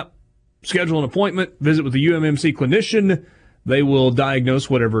Health app, schedule an appointment, visit with the UMMC clinician. They will diagnose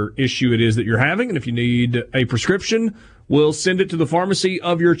whatever issue it is that you're having, and if you need a prescription, we'll send it to the pharmacy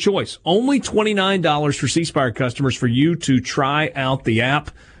of your choice. Only $29 for C Spire customers for you to try out the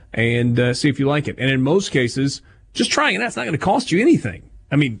app and see if you like it. And in most cases, just trying it out, it's not going to cost you anything.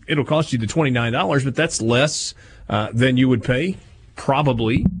 I mean, it'll cost you the $29, but that's less than you would pay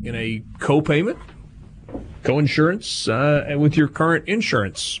probably in a co-payment, co-insurance with your current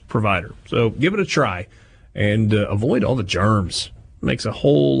insurance provider. So give it a try and avoid all the germs. Makes a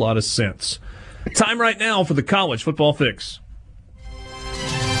whole lot of sense. Time right now for the College Football Fix.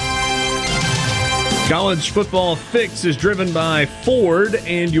 College Football Fix is driven by Ford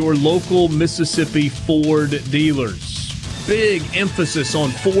and your local Mississippi Ford dealers. Big emphasis on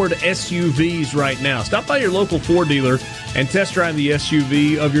Ford SUVs right now. Stop by your local Ford dealer and test drive the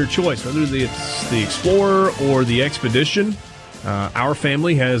SUV of your choice, whether it's the Explorer or the Expedition. Our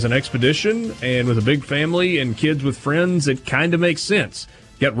family has an Expedition, and with a big family and kids with friends, it kind of makes sense.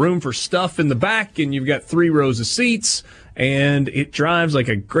 You got room for stuff in the back, and you've got 3 rows of seats, and it drives like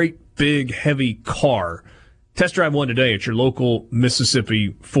a great, big, heavy car. Test drive one today at your local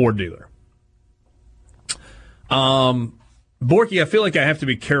Mississippi Ford dealer. Borky, I feel like I have to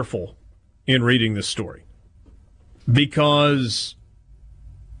be careful in reading this story because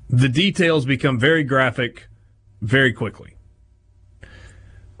the details become very graphic very quickly.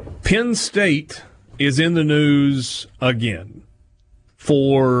 Penn State is in the news again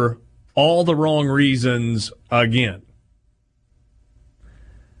for all the wrong reasons again.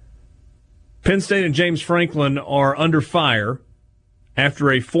 Penn State and James Franklin are under fire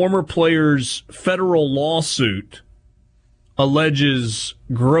after a former player's federal lawsuit alleges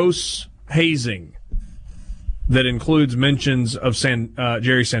gross hazing that includes mentions of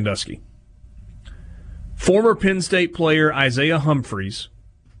Jerry Sandusky. Former Penn State player Isaiah Humphries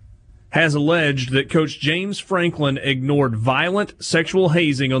has alleged that Coach James Franklin ignored violent sexual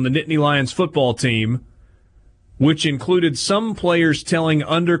hazing on the Nittany Lions football team, which included some players telling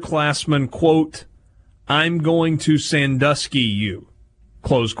underclassmen, quote, "I'm going to Sandusky you,"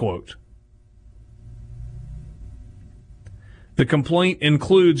 close quote. The complaint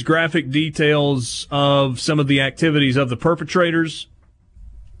includes graphic details of some of the activities of the perpetrators.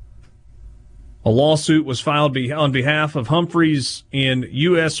 A lawsuit was filed on behalf of Humphreys in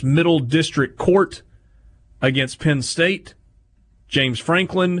U.S. Middle District Court against Penn State, James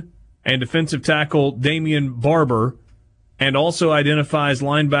Franklin, and defensive tackle Damian Barber, and also identifies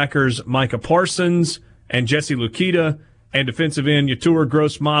linebackers Micah Parsons and Jesse Lukita and defensive end Yetur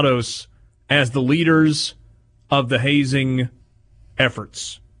Gross-Matos as the leaders of the hazing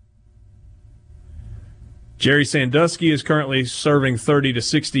efforts. Jerry Sandusky is currently serving 30 to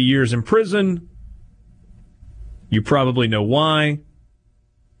 60 years in prison. You probably know why.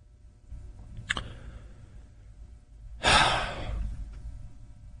 How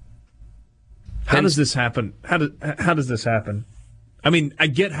does this happen? How does this happen? I mean, I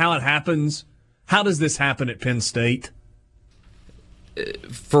get how it happens. How does this happen at Penn State?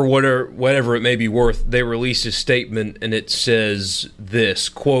 For whatever it may be worth, they released a statement, and it says this,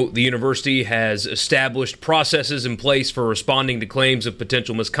 quote, "The university has established processes in place for responding to claims of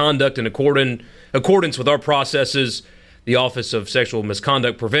potential misconduct in accordance with our processes. The Office of Sexual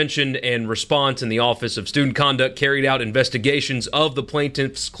Misconduct Prevention and Response and the Office of Student Conduct carried out investigations of the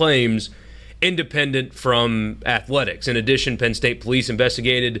plaintiff's claims independent from athletics. In addition, Penn State police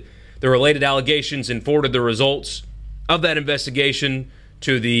investigated the related allegations and forwarded the results of that investigation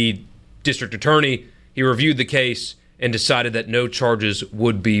to the district attorney. He reviewed the case and decided that no charges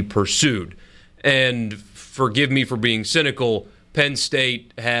would be pursued." And forgive me for being cynical, Penn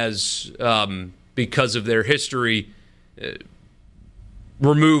State has, because of their history,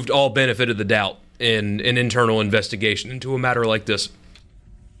 removed all benefit of the doubt in an internal investigation into a matter like this.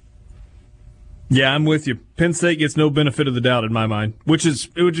 Yeah, I'm with you. Penn State gets no benefit of the doubt in my mind, which is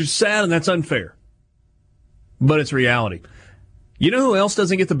sad, and that's unfair. But it's reality. You know who else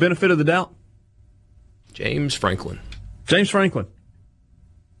doesn't get the benefit of the doubt? James Franklin. James Franklin.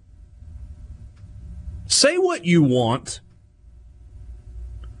 Say what you want.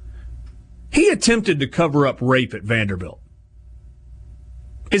 He attempted to cover up rape at Vanderbilt.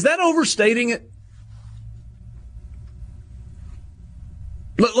 Is that overstating it?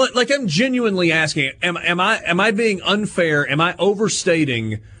 Like, I'm genuinely asking, am I being unfair? Am I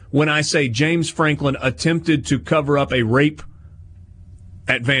overstating when I say James Franklin attempted to cover up a rape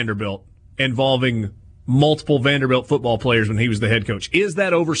at Vanderbilt involving multiple Vanderbilt football players when he was the head coach? Is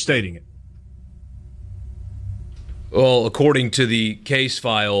that overstating it? Well, according to the case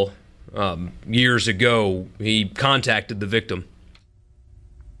file, years ago, he contacted the victim.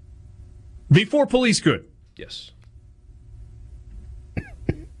 Before police could? Yes.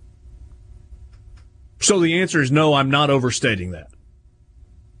 So the answer is no, I'm not overstating that.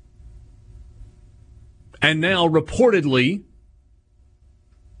 And now, reportedly,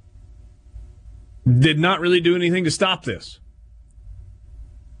 did not really do anything to stop this.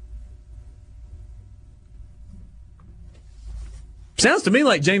 Sounds to me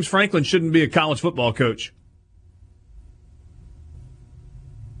like James Franklin shouldn't be a college football coach.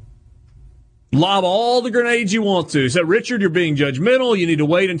 Lob all the grenades you want to. So, Richard, you're being judgmental. You need to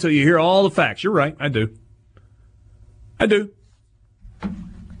wait until you hear all the facts. You're right. I do.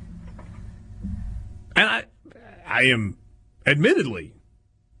 And I am admittedly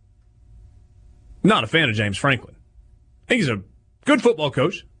not a fan of James Franklin. I think he's a good football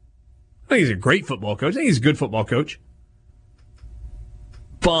coach. I think he's a great football coach. I think he's a good football coach.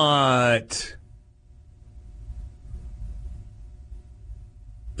 But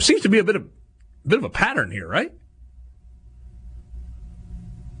seems to be a bit of a pattern here, right?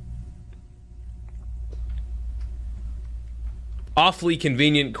 Awfully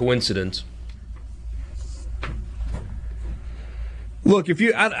convenient coincidence. Look,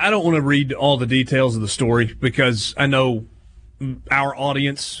 I don't want to read all the details of the story because I know our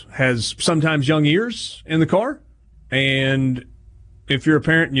audience has sometimes young ears in the car, and if you're a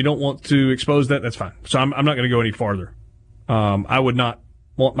parent and you don't want to expose that, that's fine. So I'm not going to go any farther. I would not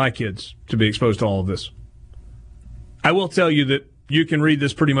want my kids to be exposed to all of this. I will tell you that you can read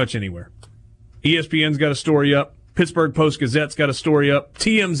this pretty much anywhere. ESPN's got a story up. Pittsburgh Post-Gazette's got a story up.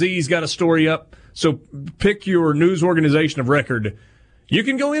 TMZ's got a story up. So pick your news organization of record. You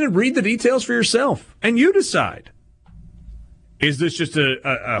can go in and read the details for yourself, and you decide. Is this just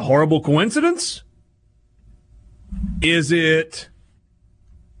a horrible coincidence? Is it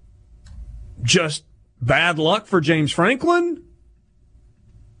just bad luck for James Franklin?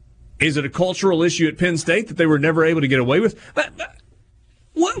 Is it a cultural issue at Penn State that they were never able to get away with?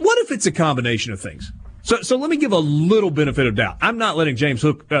 What if it's a combination of things? So let me give a little benefit of doubt. I'm not letting James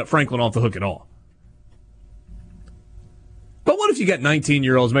Franklin off the hook at all. But what if you got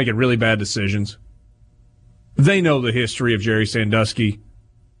 19-year-olds making really bad decisions? They know the history of Jerry Sandusky.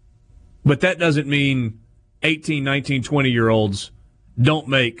 But that doesn't mean 18, 19, 20-year-olds don't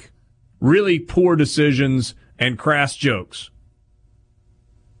make really poor decisions and crass jokes.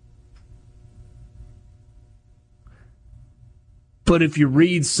 But if you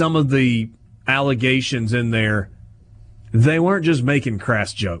read some of the allegations in there, they weren't just making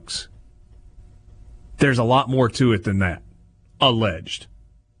crass jokes. There's a lot more to it than that. Alleged.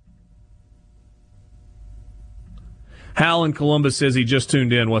 Hal in Columbus says he just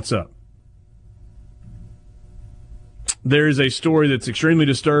tuned in. What's up? There is a story that's extremely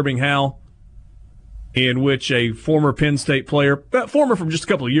disturbing, Hal, in which a former Penn State player, former from just a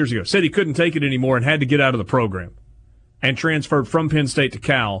couple of years ago, said he couldn't take it anymore and had to get out of the program and transferred from Penn State to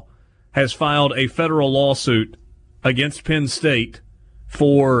Cal, has filed a federal lawsuit against Penn State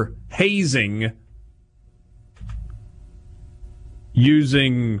for hazing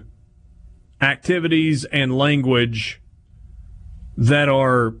using activities and language that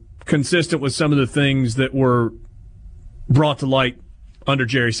are consistent with some of the things that were brought to light under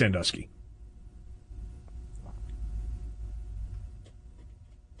Jerry Sandusky.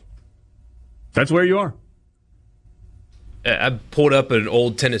 That's where you are. I pulled up an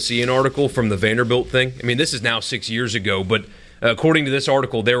old Tennessean article from the Vanderbilt thing. I mean, this is now 6 years ago, but according to this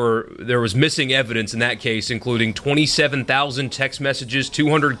article, there was missing evidence in that case, including 27,000 text messages,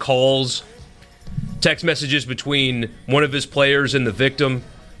 200 calls, text messages between one of his players and the victim,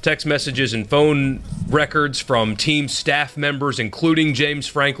 text messages and phone records from team staff members, including James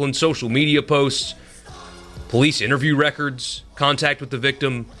Franklin, social media posts, police interview records, contact with the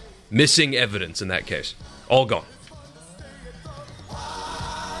victim, missing evidence in that case. All gone.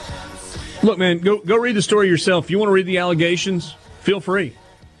 Look, man, go read the story yourself. If you want to read the allegations, feel free.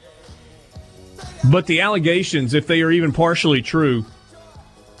 But the allegations, if they are even partially true,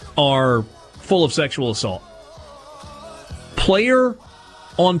 are full of sexual assault. Player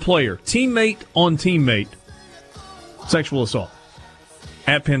on player, teammate on teammate, sexual assault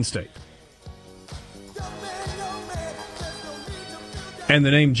at Penn State. And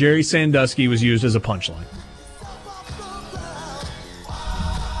the name Jerry Sandusky was used as a punchline.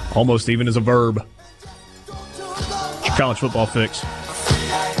 Almost even as a verb. It's your college football fix.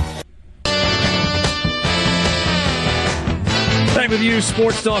 Back with you,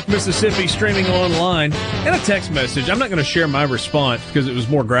 Sports Talk Mississippi, streaming online. And a text message. I'm not going to share my response because it was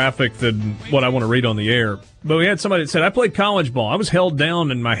more graphic than what I want to read on the air. But we had somebody that said, I played college ball. I was held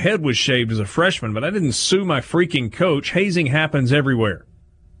down and my head was shaved as a freshman, but I didn't sue my freaking coach. Hazing happens everywhere.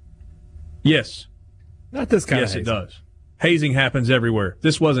 Yes. Not this kind of hazing. hazing. Yes, it does. Hazing happens everywhere.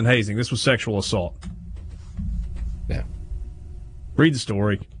 This wasn't hazing. This was sexual assault. Yeah. Read the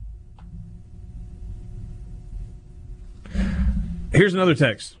story. Here's another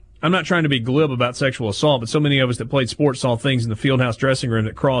text. I'm not trying to be glib about sexual assault, but so many of us that played sports saw things in the fieldhouse dressing room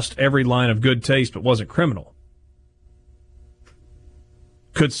that crossed every line of good taste but wasn't criminal.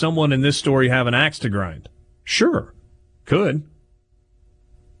 Could someone in this story have an axe to grind? Sure. Could.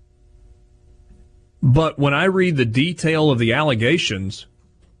 But when I read the detail of the allegations,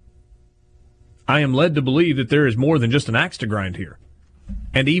 I am led to believe that there is more than just an axe to grind here.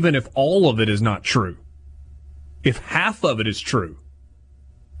 And even if all of it is not true, if half of it is true,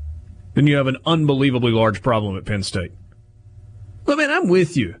 then you have an unbelievably large problem at Penn State. But, man, I'm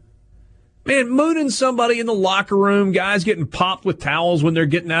with you. Man, mooning somebody in the locker room, guys getting popped with towels when they're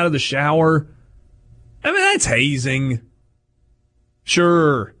getting out of the shower. I mean, that's hazing.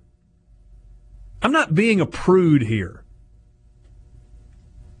 Sure. I'm not being a prude here.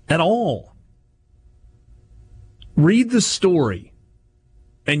 At all. Read the story,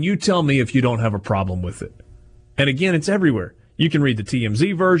 and you tell me if you don't have a problem with it. And again, it's everywhere. You can read the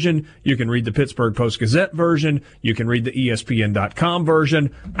TMZ version. You can read the Pittsburgh Post-Gazette version. You can read the ESPN.com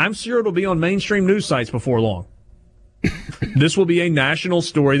version. I'm sure it'll be on mainstream news sites before long. This will be a national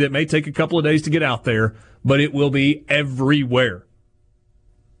story that may take a couple of days to get out there, but it will be everywhere.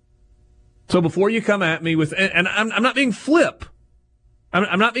 So before you come at me with, and I'm not being flip.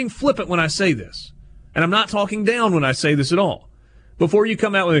 I'm not being flippant when I say this. And I'm not talking down when I say this at all. Before you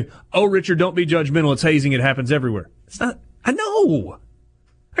come out with, oh, Richard, don't be judgmental. It's hazing. It happens everywhere. It's not. I know.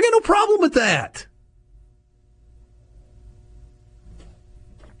 I got no problem with that.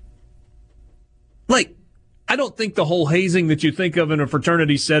 Like, I don't think the whole hazing that you think of in a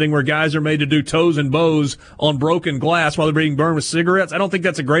fraternity setting where guys are made to do toes and bows on broken glass while they're being burned with cigarettes, I don't think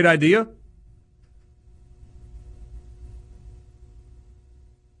that's a great idea.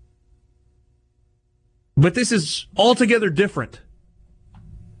 But this is altogether different.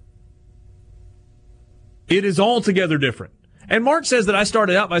 It is altogether different. And Mark says that I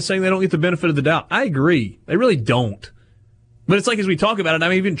started out by saying they don't get the benefit of the doubt. I agree. They really don't. But it's like as we talk about it,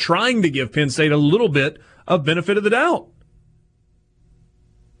 I'm even trying to give Penn State a little bit of benefit of the doubt.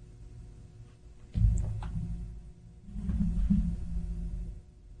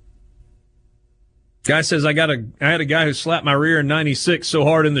 Guy says, I had a guy who slapped my rear in 96 so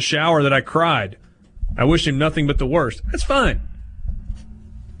hard in the shower that I cried. I wish him nothing but the worst. That's fine.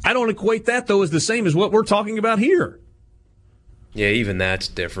 I don't equate that, though, as the same as what we're talking about here. Yeah, even that's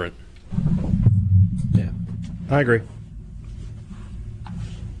different. Yeah, I agree.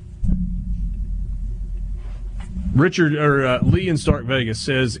 Richard or Lee in Stark Vegas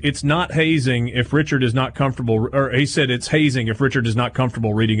says it's not hazing if Richard is not comfortable, or he said it's hazing if Richard is not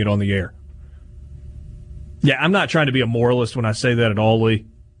comfortable reading it on the air. Yeah, I'm not trying to be a moralist when I say that at all, Lee.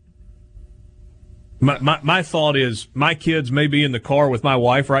 My thought is my kids may be in the car with my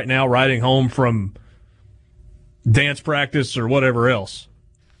wife right now riding home from dance practice or whatever else.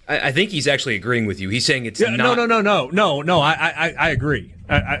 I think he's actually agreeing with you. He's saying it's not. No. I agree.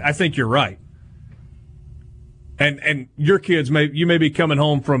 I think you're right. And your kids may be coming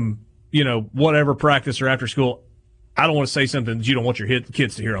home from, whatever practice or after school. I don't want to say something that you don't want your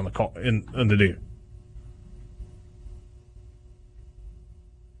kids to hear on the call in the deal.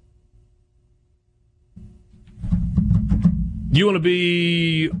 You want to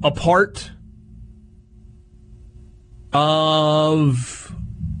be a part of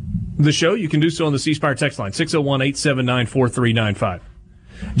the show? You can do so on the C Spire text line, 601-879-4395.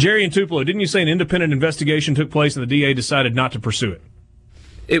 Jerry and Tupelo, didn't you say an independent investigation took place and the DA decided not to pursue it?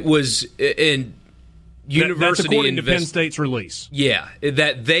 It was in university. That's according to Penn State's release. Yeah,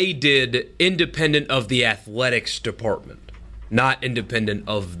 that they did independent of the athletics department, not independent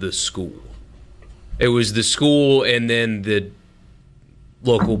of the school. It was the school and then the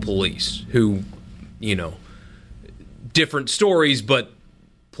local police who, different stories, but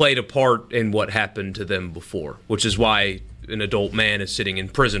played a part in what happened to them before, which is why an adult man is sitting in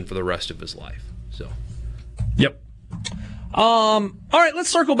prison for the rest of his life. So, yep. All right, let's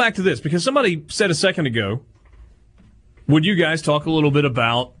circle back to this because somebody said a second ago, would you guys talk a little bit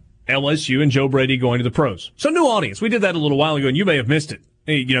about LSU and Joe Brady going to the pros? So, new audience. We did that a little while ago, and you may have missed it.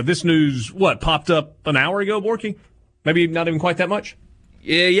 Hey, this news, popped up an hour ago, Borky? Maybe not even quite that much?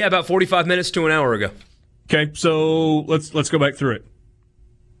 Yeah, about 45 minutes to an hour ago. Okay, so let's go back through it.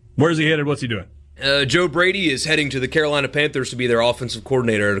 Where's he headed? What's he doing? Joe Brady is heading to the Carolina Panthers to be their offensive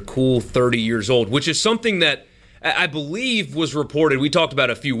coordinator at a cool 30 years old, which is something that I believe was reported. We talked about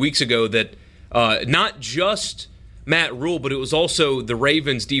a few weeks ago that not just Matt Rule, but it was also the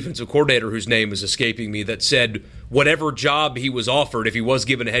Ravens defensive coordinator, whose name is escaping me, that said whatever job he was offered, if he was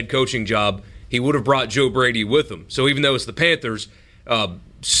given a head coaching job, he would have brought Joe Brady with him. So even though it's the Panthers,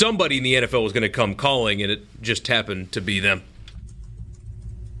 somebody in the NFL was going to come calling, and it just happened to be them.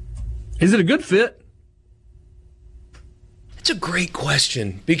 Is it a good fit? It's a great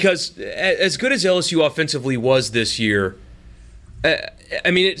question, because as good as LSU offensively was this year,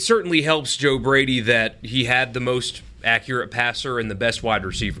 it certainly helps Joe Brady that he had the most accurate passer and the best wide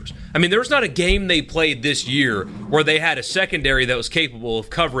receivers. There's not a game they played this year where they had a secondary that was capable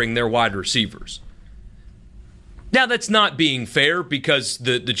of covering their wide receivers. Now, that's not being fair, because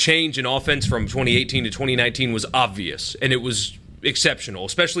the change in offense from 2018 to 2019 was obvious, and it was exceptional,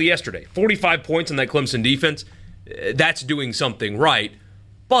 especially yesterday. 45 points in that Clemson defense, that's doing something right.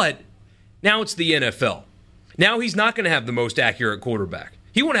 But now it's the NFL. Now he's not going to have the most accurate quarterback.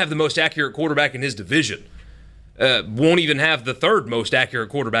 He won't have the most accurate quarterback in his division. Won't even have the third most accurate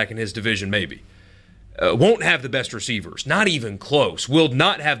quarterback in his division, maybe. Won't have the best receivers, not even close. Will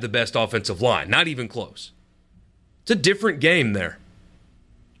not have the best offensive line, not even close. It's a different game there.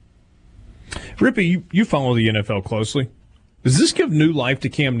 Rippy, you follow the NFL closely. Does this give new life to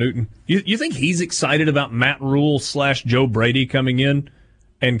Cam Newton? You think he's excited about Matt Rule / Joe Brady coming in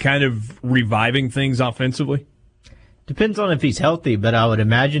and kind of reviving things offensively? Depends on if he's healthy, but I would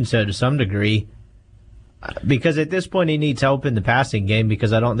imagine so to some degree. Because at this point he needs help in the passing game,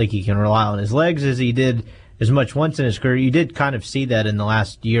 because I don't think he can rely on his legs as he did as much once in his career. You did kind of see that in the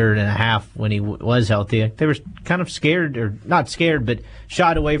last year and a half when he was healthy. They were kind of scared, or not scared, but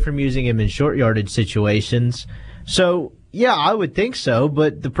shied away from using him in short yardage situations. So, yeah, I would think so,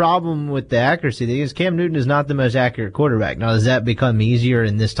 but the problem with the accuracy thing is Cam Newton is not the most accurate quarterback. Now, does that become easier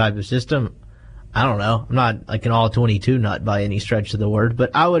in this type of system? I don't know. I'm not like an all-22 nut by any stretch of the word, but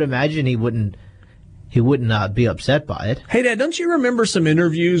I would imagine he wouldn't be upset by it. Hey, Dad, don't you remember some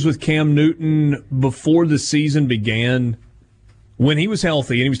interviews with Cam Newton before the season began when he was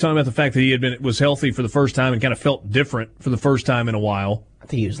healthy, and he was talking about the fact that he was healthy for the first time and kind of felt different for the first time in a while? I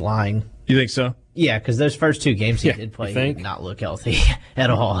think he was lying. You think so? Yeah, because those first two games he did play, he did not look healthy at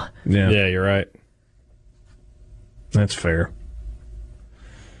all. Yeah, you're right. That's fair.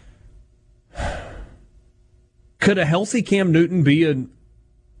 Could a healthy Cam Newton be an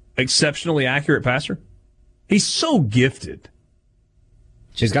exceptionally accurate passer? He's so gifted.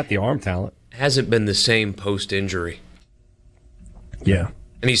 He's got the arm talent. Hasn't been the same post-injury. Yeah.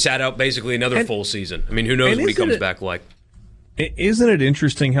 And he sat out basically another full season. Who knows what he comes back like. Isn't it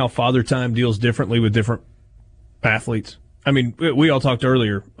interesting how Father Time deals differently with different athletes? We all talked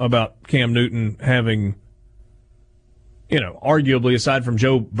earlier about Cam Newton having, arguably, aside from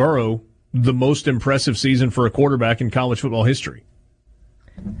Joe Burrow, the most impressive season for a quarterback in college football history.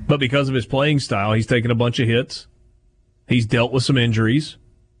 But because of his playing style, he's taken a bunch of hits. He's dealt with some injuries.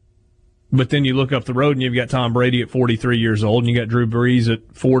 But then you look up the road and you've got Tom Brady at 43 years old, and you got Drew Brees at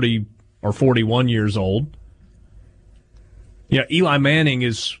 40 or 41 years old. Yeah, Eli Manning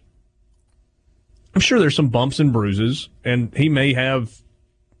is, I'm sure there's some bumps and bruises, and he may have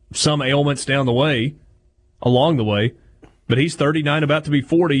some ailments along the way, but he's 39, about to be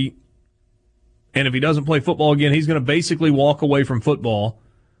 40, and if he doesn't play football again, he's going to basically walk away from football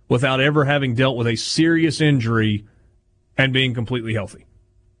without ever having dealt with a serious injury and being completely healthy.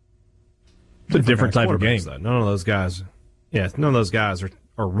 It's a different type of game. None of those guys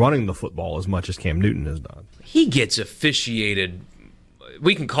are running the football as much as Cam Newton has done. He gets officiated,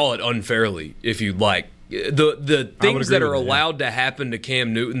 we can call it unfairly if you'd like. The things that are allowed to happen to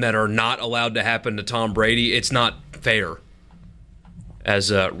Cam Newton that are not allowed to happen to Tom Brady, it's not fair, as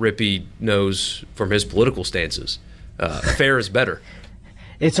Rippy knows from his political stances. Fair is better.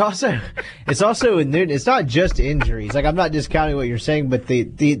 It's also with Newton, it's not just injuries. Like, I'm not discounting what you're saying, but the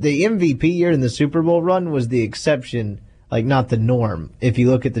MVP year in the Super Bowl run was the exception, like not the norm, if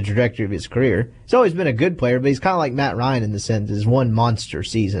you look at the trajectory of his career. He's always been a good player, but he's kind of like Matt Ryan in the sense is one monster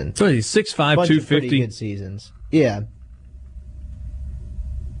season. So he's 6'5", 250. Pretty good seasons. Yeah.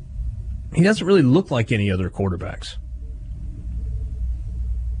 He doesn't really look like any other quarterbacks.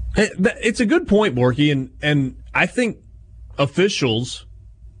 It's a good point, Borky, and I think officials,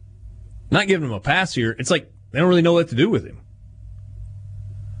 not giving him a pass here, it's like they don't really know what to do with him.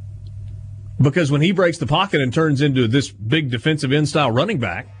 Because when he breaks the pocket and turns into this big defensive end style running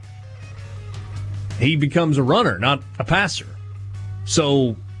back, he becomes a runner, not a passer.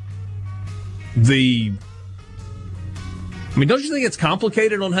 So the I mean, don't you think it's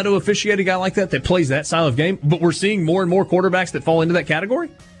complicated on how to officiate a guy like that plays that style of game? But we're seeing more and more quarterbacks that fall into that category,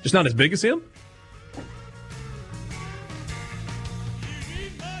 just not as big as him.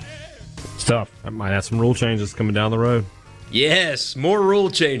 It's tough. I might have some rule changes coming down the road. Yes, more rule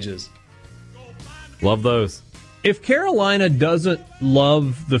changes. Love those. If Carolina doesn't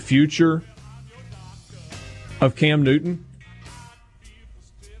love the future of Cam Newton,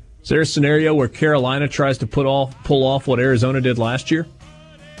 is there a scenario where Carolina tries to pull off what Arizona did last year?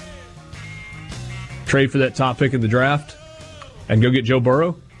 Trade for that top pick in the draft and go get Joe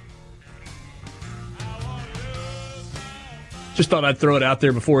Burrow? Just thought I'd throw it out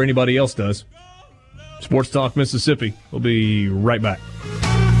there before anybody else does. Sports Talk Mississippi. We'll be right back.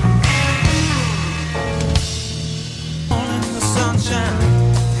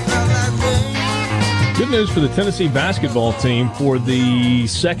 Good news for the Tennessee basketball team. For the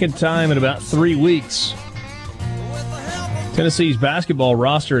second time in about 3 weeks, Tennessee's basketball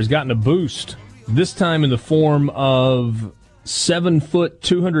roster has gotten a boost, this time in the form of 7-foot,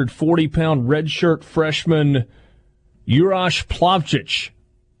 240-pound redshirt freshman Uroš Plavšić.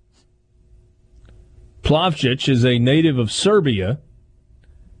 Plavšić is a native of Serbia.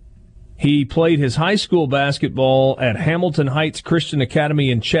 He played his high school basketball at Hamilton Heights Christian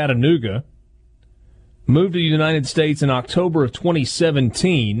Academy in Chattanooga. Moved to the United States in October of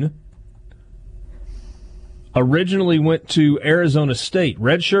 2017. Originally went to Arizona State.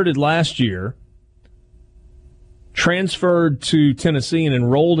 Redshirted last year. Transferred to Tennessee and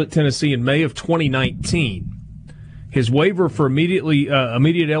enrolled at Tennessee in May of 2019. His waiver for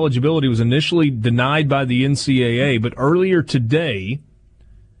immediate eligibility was initially denied by the NCAA, but earlier today,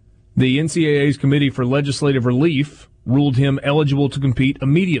 the NCAA's Committee for Legislative Relief ruled him eligible to compete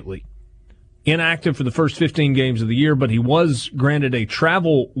immediately. Inactive for the first 15 games of the year, but he was granted a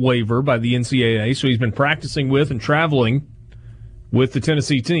travel waiver by the NCAA, so he's been practicing with and traveling with the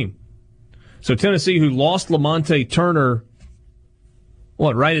Tennessee team. So Tennessee, who lost Lamonte Turner,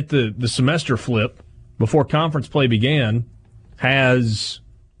 right at the semester flip before conference play began, has,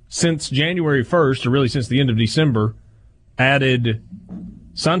 since January 1st, or really since the end of December, added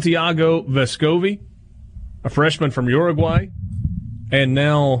Santiago Vescovi, a freshman from Uruguay, and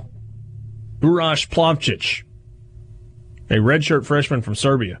now Uroš Plavšić, a redshirt freshman from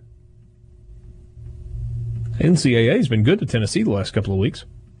Serbia. NCAA has been good to Tennessee the last couple of weeks.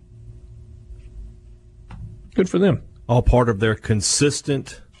 Good for them. All part of their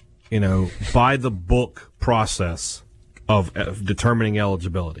consistent, by-the-book process of determining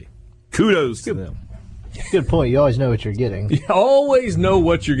eligibility. Kudos to them. Good point. You always know what you're getting. You always know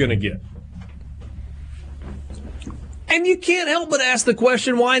what you're going to get. And you can't help but ask the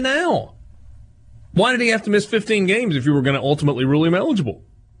question, why now? Why did he have to miss 15 games if you were going to ultimately rule him eligible?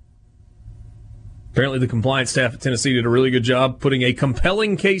 Apparently the compliance staff at Tennessee did a really good job putting a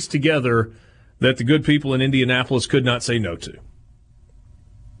compelling case together that the good people in Indianapolis could not say no to.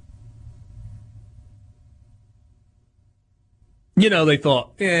 They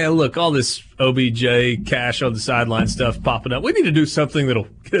thought, look, all this OBJ, cash on the sideline stuff popping up. We need to do something that'll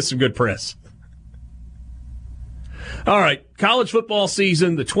get us some good press. All right, college football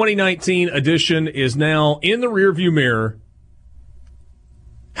season, the 2019 edition is now in the rearview mirror.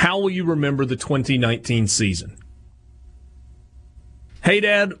 How will you remember the 2019 season? Hey,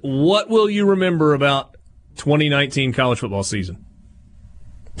 Dad, what will you remember about 2019 college football season?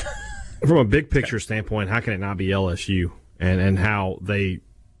 From a big picture standpoint, how can it not be LSU and how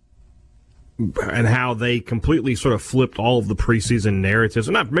they completely sort of flipped all of the preseason narratives?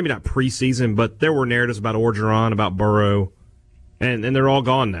 Maybe not preseason, but there were narratives about Orgeron, about Burrow, and they're all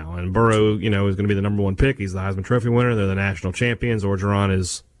gone now. And Burrow, is going to be the number one pick. He's the Heisman Trophy winner. They're the national champions. Orgeron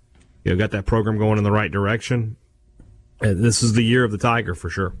is, got that program going in the right direction. And this is the year of the Tiger for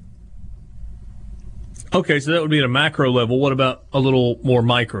sure. Okay, so that would be at a macro level. What about a little more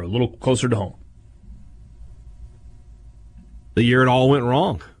micro, a little closer to home? The year it all went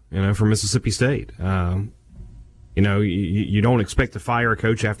wrong, for Mississippi State. You don't expect to fire a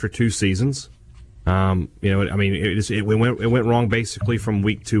coach after 2 seasons. It went wrong basically from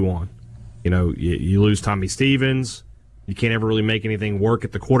week 2 on. You lose Tommy Stevens. You can't ever really make anything work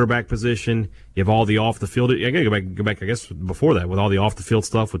at the quarterback position. You have all the off the field. I got to go back. I guess before that, with all the off the field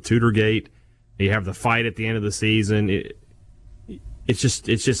stuff with Tutorgate, you have the fight at the end of the season. It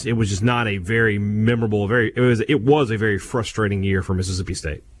was just not a very memorable. It was a very frustrating year for Mississippi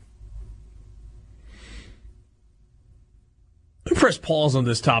State. Let me press pause on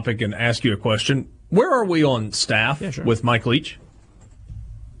this topic and ask you a question. Where are we on staff with Mike Leach?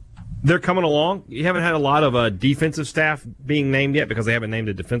 They're coming along. You haven't had a lot of defensive staff being named yet because they haven't named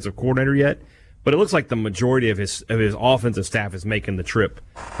a defensive coordinator yet. But it looks like the majority of his offensive staff is making the trip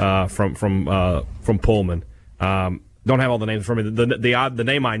from Pullman. Don't have all the names for me. The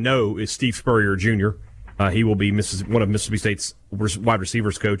name I know is Steve Spurrier Jr. He will be one of Mississippi State's wide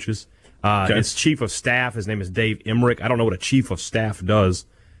receivers coaches. His chief of staff, his name is Dave Emmerich. I don't know what a chief of staff does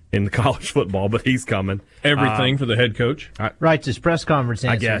in college football, but he's coming. Everything for the head coach. Writes his press conference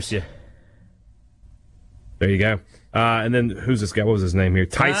answers. I guess, yeah. There you go. And then who's this guy? What was his name here?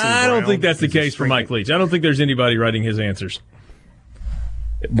 Tyson Brown. I don't think that's the case for Mike Leach. I don't think there's anybody writing his answers.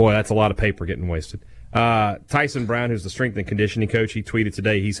 Boy, that's a lot of paper getting wasted. Tyson Brown, who's the strength and conditioning coach, he tweeted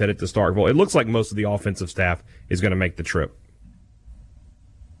today he's headed to Starkville. It looks like most of the offensive staff is going to make the trip.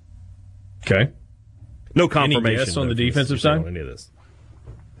 Okay. No confirmation. Any guess on the defensive side? Any of this.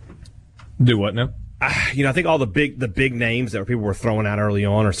 Do what now? I think all the big names that people were throwing out early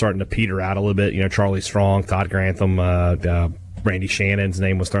on are starting to peter out a little bit. Charlie Strong, Todd Grantham, Randy Shannon's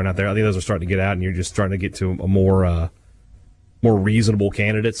name was thrown out there. I think those are starting to get out, and you're just starting to get to a more reasonable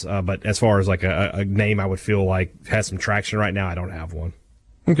candidates. But as far as like a name I would feel like has some traction right now, I don't have one.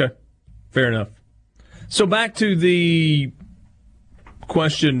 Okay. Fair enough. So back to the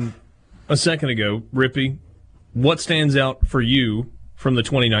question a second ago, Rippy, what stands out for you from the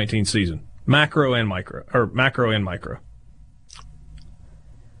 2019 season? Macro and micro.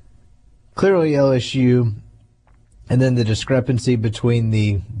 Clearly LSU, and then the discrepancy between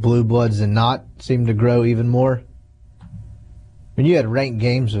the Blue Bloods and not seemed to grow even more. When you had ranked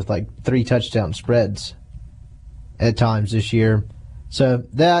games with like 3 touchdown spreads at times this year. So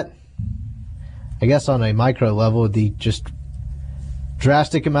that, I guess on a micro level, the just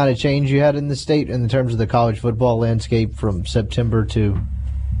drastic amount of change you had in the state in terms of the college football landscape from September to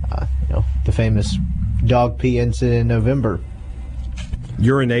the famous dog pee incident in November.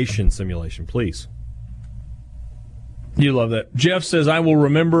 Urination simulation, please. You love that. Jeff says, I will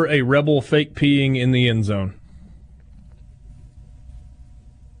remember a Rebel fake peeing in the end zone.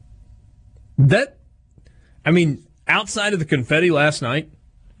 Outside of the confetti last night,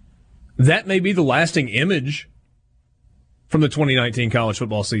 that may be the lasting image from the 2019 college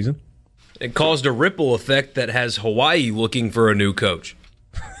football season. It caused a ripple effect that has Hawaii looking for a new coach.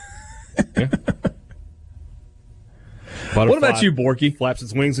 What about you, Borky? Flaps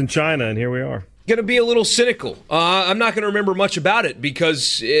its wings in China, and here we are. Going to be a little cynical. I'm not going to remember much about it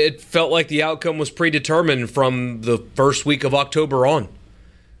because it felt like the outcome was predetermined from the first week of October on.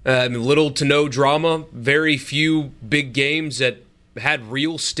 Little to no drama, very few big games that had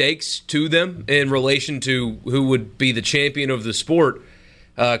real stakes to them in relation to who would be the champion of the sport.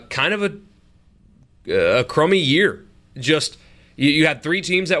 Kind of a crummy year. Just you had 3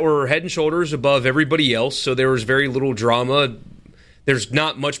 teams that were head and shoulders above everybody else, so there was very little drama. There's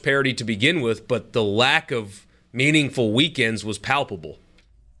not much parity to begin with, but the lack of meaningful weekends was palpable.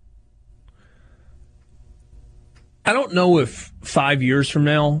 I don't know if 5 years from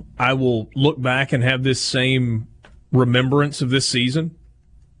now I will look back and have this same remembrance of this season,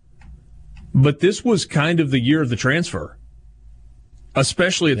 but this was kind of the year of the transfer,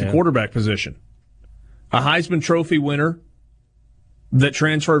 especially at the quarterback position. A Heisman Trophy winner that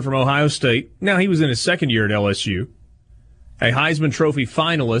transferred from Ohio State. Now, he was in his second year at LSU. A Heisman Trophy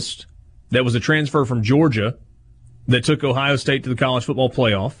finalist that was a transfer from Georgia that took Ohio State to the college football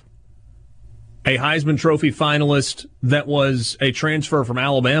playoff. A Heisman Trophy finalist that was a transfer from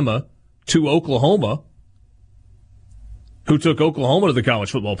Alabama to Oklahoma, who took Oklahoma to the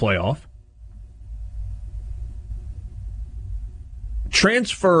college football playoff.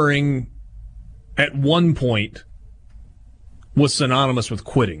 Transferring at one point was synonymous with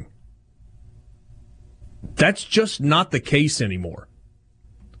quitting. That's just not the case anymore.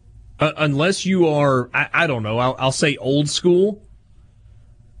 Unless you are, I don't know, I'll say old school,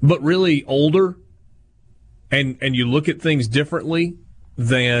 but really older, and you look at things differently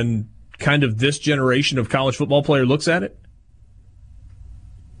than kind of this generation of college football player looks at it.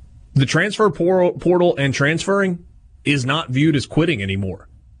 The transfer portal and transferring is not viewed as quitting anymore.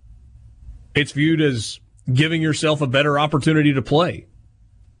 It's viewed as giving yourself a better opportunity to play.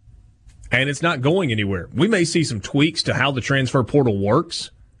 And it's not going anywhere. We may see some tweaks to how the transfer portal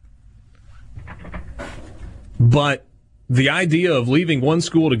works, but the idea of leaving one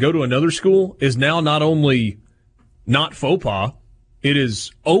school to go to another school is now not only not faux pas, it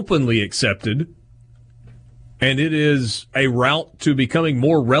is openly accepted, and it is a route to becoming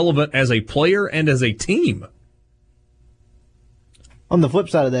more relevant as a player and as a team. On the flip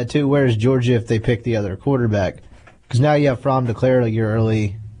side of that, too, where's Georgia if they pick the other quarterback? Because now you have Fromm declare a year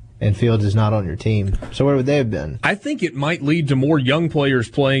early and Fields is not on your team. So where would they have been? I think it might lead to more young players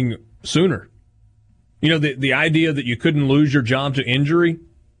playing sooner. You know, the idea that you couldn't lose your job to injury,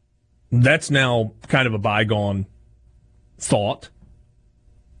 That's now kind of a bygone thought.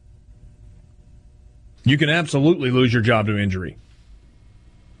 You can absolutely lose your job to injury.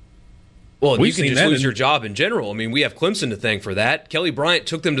 Well, you can just lose your job in general. I mean, we have Clemson to thank for that. Kelly Bryant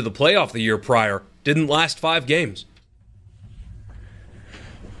took them to the playoff the year prior. Didn't last 5 games.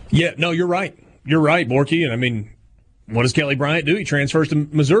 Yeah, no, you're right. You're right, Borky. And I mean, what does Kelly Bryant do? He transfers to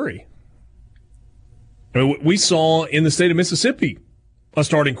Missouri. I mean, we saw in the state of Mississippi a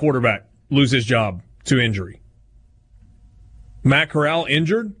starting quarterback lose his job to injury. Matt Corral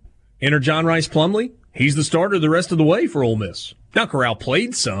injured. Enter John Rice Plumlee. He's the starter the rest of the way for Ole Miss. Now, Corral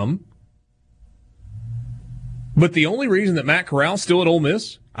played some. But the only reason that Matt Corral's still at Ole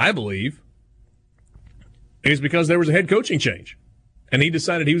Miss, I believe, is because there was a head coaching change. And he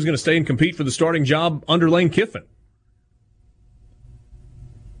decided he was going to stay and compete for the starting job under Lane Kiffin.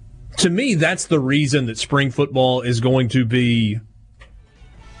 To me, that's the reason that spring football is going to be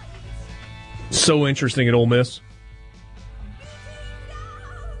so interesting at Ole Miss.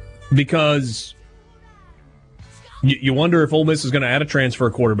 Because you wonder if Ole Miss is going to add a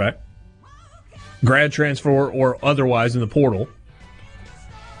transfer quarterback, grad transfer or otherwise in the portal.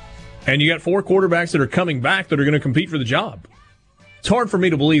 And you got 4 quarterbacks that are coming back that are going to compete for the job. It's hard for me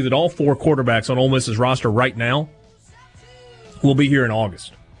to believe that all 4 quarterbacks on Ole Miss's roster right now will be here in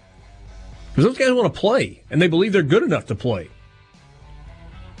August. Because those guys want to play, and they believe they're good enough to play.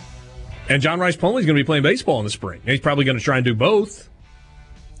 And John Rice Plumlee is going to be playing baseball in the spring. And he's probably going to try and do both.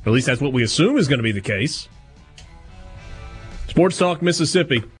 At least that's what we assume is going to be the case. Sports Talk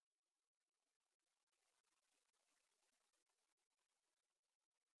Mississippi.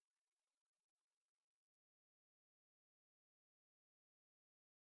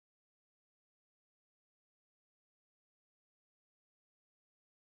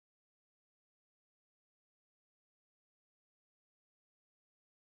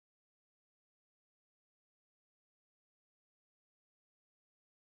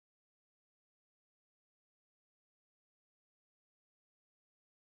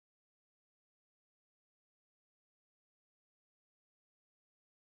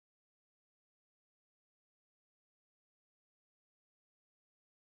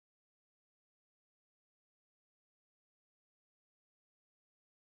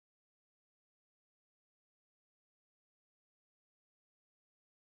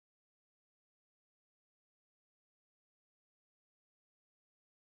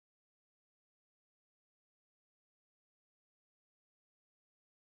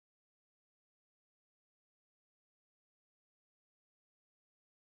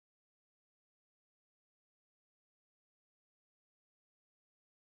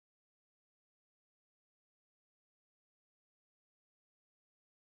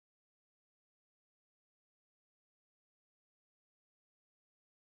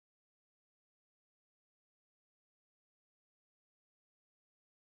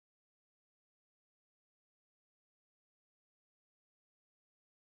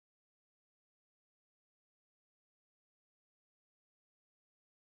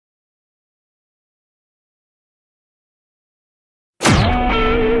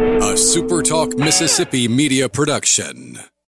 A SuperTalk Mississippi media production.